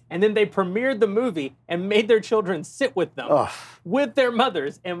storyline. And then they premiered the movie and made their children sit with them, with their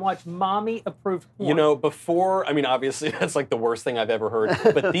mothers, and watch mommy-approved porn. Obviously that's like the worst thing I've ever heard,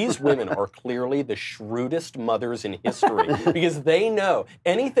 but these women are clearly the shrewdest mothers in history because they know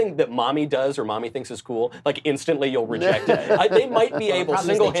anything that mommy does or mommy thinks is cool, like instantly you'll reject it. They might be able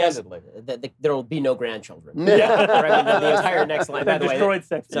single-handedly. There will be no grandchildren. Yeah. Right, the entire next line. By the way, destroyed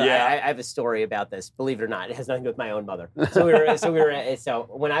sex. So I have a story about this. Believe it or not, it has nothing to do with my own mother. So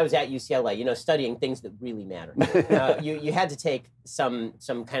when I was at UCLA, studying things that really matter, you had to take some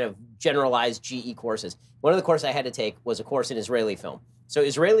kind of generalized GE courses. One of the courses I had to take was a course in Israeli film. So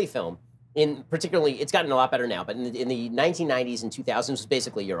Israeli film, particularly, it's gotten a lot better now, but in the 1990s and 2000s was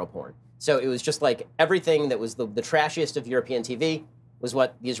basically Europorn. So it was just like everything that was the trashiest of European TV was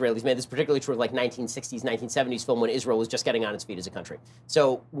what the Israelis made. This is particularly true of like 1960s, 1970s film when Israel was just getting on its feet as a country.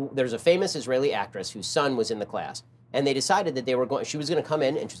 So there's a famous Israeli actress whose son was in the class, and they decided that she was going to come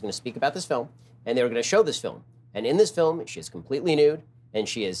in and she was going to speak about this film, and they were going to show this film. And in this film, she is completely nude, and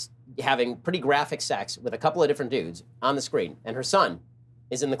she is having pretty graphic sex with a couple of different dudes on the screen, and her son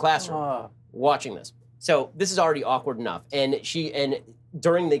is in the classroom watching this. So this is already awkward enough. And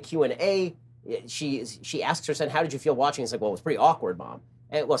during the Q&A, she asks her son, "How did you feel watching?" He's like, "Well, it was pretty awkward, Mom."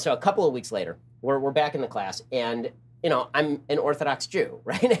 And so a couple of weeks later, we're back in the class, and I'm an Orthodox Jew,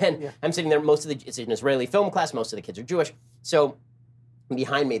 right? And I'm sitting there. It's an Israeli film class. Most of the kids are Jewish. So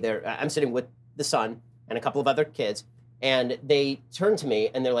behind me, I'm sitting with the son and a couple of other kids, and they turn to me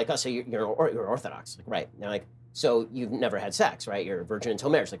and they're like, "Oh, so you're Orthodox?" Like, right? And they're like, "So you've never had sex, right? You're a virgin until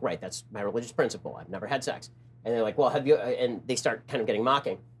marriage." Like, right? That's my religious principle. I've never had sex. And they're like, "Well, have you?" And they start kind of getting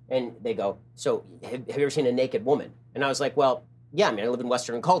mocking. And they go, "So have you ever seen a naked woman?" And I was like, "Well, yeah, I live in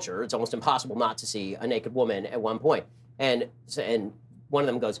Western culture. It's almost impossible not to see a naked woman at one point." And one of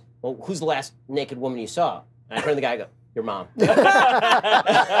them goes, "Well, who's the last naked woman you saw?" And I turn to the guy and go, "Your mom."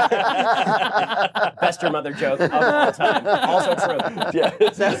 Best your mother joke of all time. Also true. Yeah,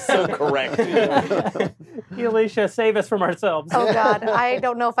 that's so correct. Alicia, save us from ourselves. Oh, God. I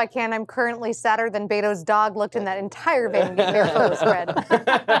don't know if I can. I'm currently sadder than Beto's dog looked in that entire Van photo spread.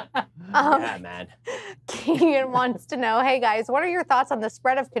 Yeah, man. Keegan wants to know, hey, guys, what are your thoughts on the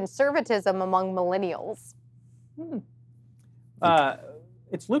spread of conservatism among millennials?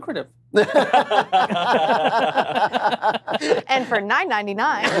 It's lucrative. And for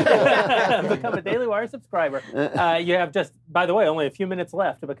 $9.99, become a Daily Wire subscriber. You have just, by the way, only a few minutes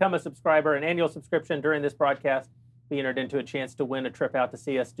left to become a subscriber. An annual subscription during this broadcast, be entered into a chance to win a trip out to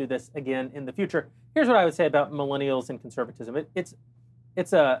see us do this again in the future. Here's what I would say about millennials and conservatism.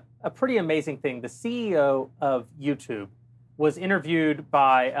 It's a pretty amazing thing. The CEO of YouTube was interviewed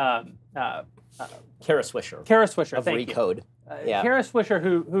by Kara Swisher. Kara Swisher, of thank Recode. you. Kara Swisher,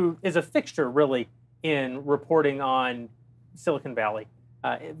 who is a fixture, really, in reporting on Silicon Valley.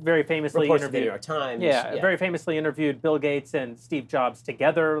 Very famously Reports interviewed to the New York Times. very famously interviewed Bill Gates and Steve Jobs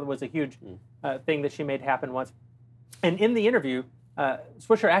together. It was a huge thing that she made happen once. And in the interview,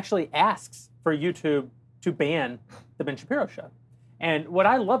 Swisher actually asks for YouTube to ban the Ben Shapiro show. And what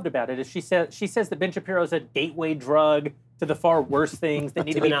I loved about it is she says that Ben Shapiro is a gateway drug to the far worse things that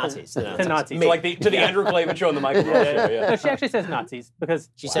need to be Nazis. to Nazis. So like the Andrew Klavan show on the Michael Moore show. Yeah. No, she actually says Nazis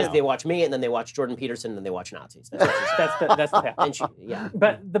because She says they watch me, and then they watch Jordan Peterson, and then they watch Nazis. That's what she says. that's the path. And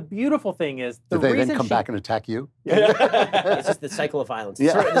But the beautiful thing is the Did they reason then come back and attack you? it's just the cycle of violence.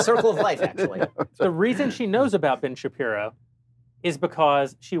 The circle of life, actually. The reason she knows about Ben Shapiro is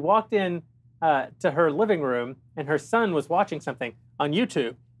because she walked in to her living room and her son was watching something on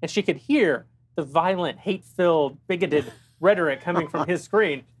YouTube, and she could hear the violent, hate-filled, bigoted rhetoric coming from his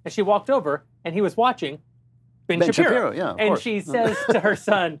screen. And she walked over, and he was watching Ben Shapiro. Yeah, of and course. she says to her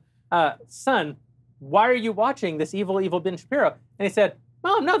son, "Son, why are you watching this evil, evil Ben Shapiro?" And he said,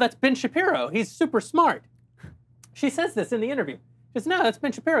 "Mom, no, that's Ben Shapiro. He's super smart." She says this in the interview. She says, "No, that's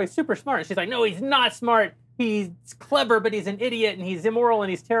Ben Shapiro. He's super smart." And she's like, "No, he's not smart. he's clever, but he's an idiot, and he's immoral, and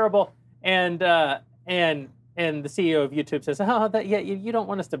he's terrible. And the CEO of YouTube says, oh, you don't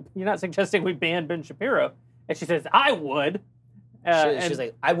want us to, you're not suggesting we ban Ben Shapiro. And she says, I would. She's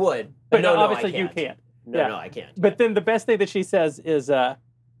like, I would. But no, obviously I you can't. can't. No, I can't. But then the best thing that she says is,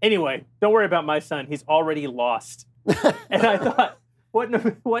 anyway, don't worry about my son. He's already lost. And I thought, what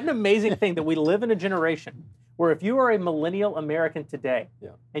an amazing thing that we live in a generation where if you are a millennial American today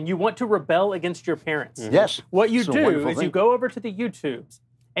and you want to rebel against your parents, Yes. what you It's a do wonderful is thing. you go over to the YouTubes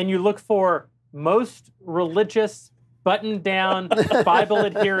and you look for most religious, buttoned-down,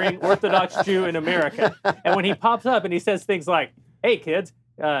 Bible-adhering Orthodox Jew in America. And when he pops up and he says things like, hey, kids,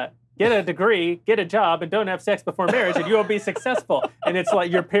 get a degree, get a job, and don't have sex before marriage, and you will be successful. And it's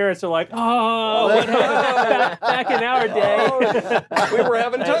like your parents are like, oh, what happened back in our day. We were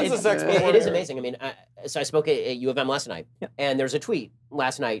having tons of sex before. It is amazing. I mean, so I spoke at U of M last night, and there's a tweet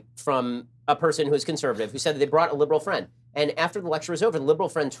last night from a person who is conservative who said that they brought a liberal friend. And after the lecture was over, the liberal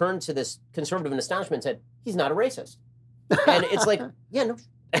friend turned to this conservative in astonishment and said, he's not a racist. And it's like, yeah, no.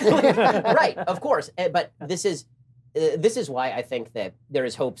 Right, of course. But this is why I think that there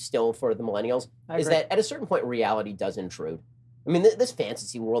is hope still for the millennials, is that at a certain point, reality does intrude. I mean, this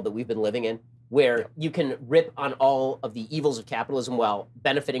fantasy world that we've been living in, where you can rip on all of the evils of capitalism while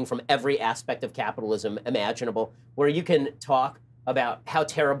benefiting from every aspect of capitalism imaginable, where you can talk about how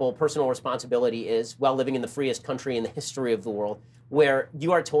terrible personal responsibility is while living in the freest country in the history of the world, where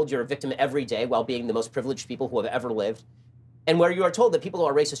you are told you're a victim every day while being the most privileged people who have ever lived, and where you are told that people who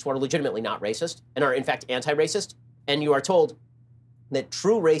are racist who are legitimately not racist and are in fact anti-racist, and you are told that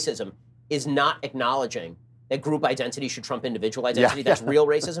true racism is not acknowledging that group identity should trump individual identity. That's real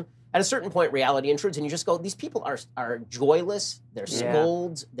racism. At a certain point, reality intrudes, and you just go, these people are joyless, they're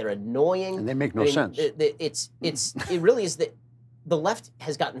scolds, they're annoying. And they make no sense. It really is that the left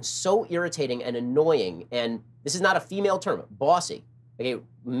has gotten so irritating and annoying, and this is not a female term, bossy. Okay,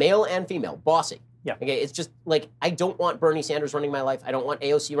 male and female, bossy. Yeah. Okay, it's just like, I don't want Bernie Sanders running my life. I don't want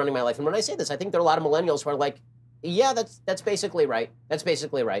AOC running my life. And when I say this, I think there are a lot of millennials who are like, yeah, that's basically right. That's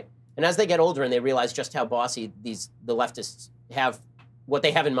basically right. And as they get older and they realize just how bossy the leftists have, what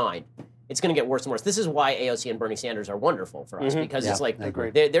they have in mind, it's going to get worse and worse. This is why AOC and Bernie Sanders are wonderful for us, because it's like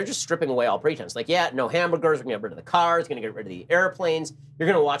they're just stripping away all pretense. Like, yeah, no hamburgers, we're going to get rid of the cars, we're going to get rid of the airplanes, you're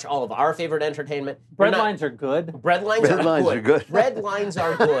going to watch all of our favorite entertainment. Bread lines are good. Bread lines are good. Bread lines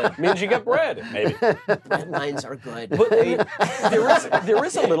are good. Means you get bread, maybe. Bread lines are good. But there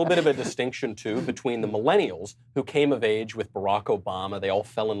is a little bit of a distinction, too, between the millennials who came of age with Barack Obama. They all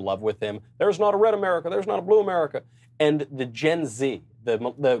fell in love with him. There's not a red America. There's not a blue America. And the Gen Z,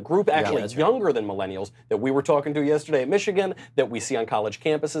 the group actually younger than millennials that we were talking to yesterday at Michigan, that we see on college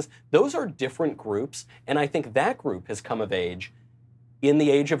campuses, those are different groups. And I think that group has come of age in the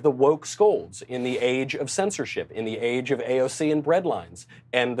age of the woke scolds, in the age of censorship, in the age of AOC and breadlines,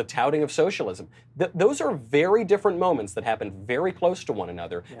 and the touting of socialism. Those are very different moments that happen very close to one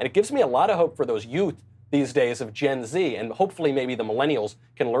another. And it gives me a lot of hope for those youth these days of Gen Z, and hopefully maybe the millennials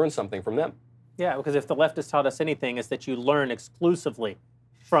can learn something from them. Yeah, because if the left has taught us anything, is that you learn exclusively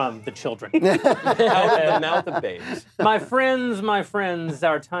from the children. Out of the mouth of babes. My friends,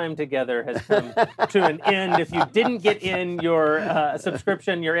 our time together has come to an end. If you didn't get in your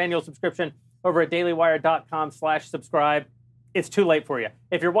subscription, your annual subscription, over at dailywire.com/subscribe, it's too late for you.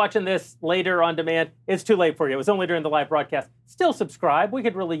 If you're watching this later on demand, it's too late for you. It was only during the live broadcast. Still subscribe. We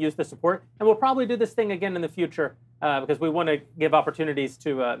could really use the support. And we'll probably do this thing again in the future because we want to give opportunities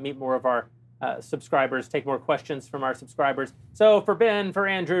to meet more of our subscribers, take more questions from our subscribers. So for Ben, for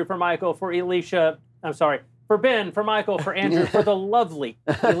Andrew, for Michael, for Elisha, for Ben, for Michael, for Andrew, for the lovely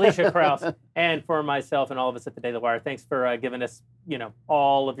Elisha Krause, and for myself and all of us at the Daily Wire, thanks for giving us,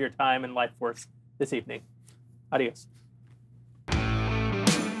 all of your time and life force this evening. Adios.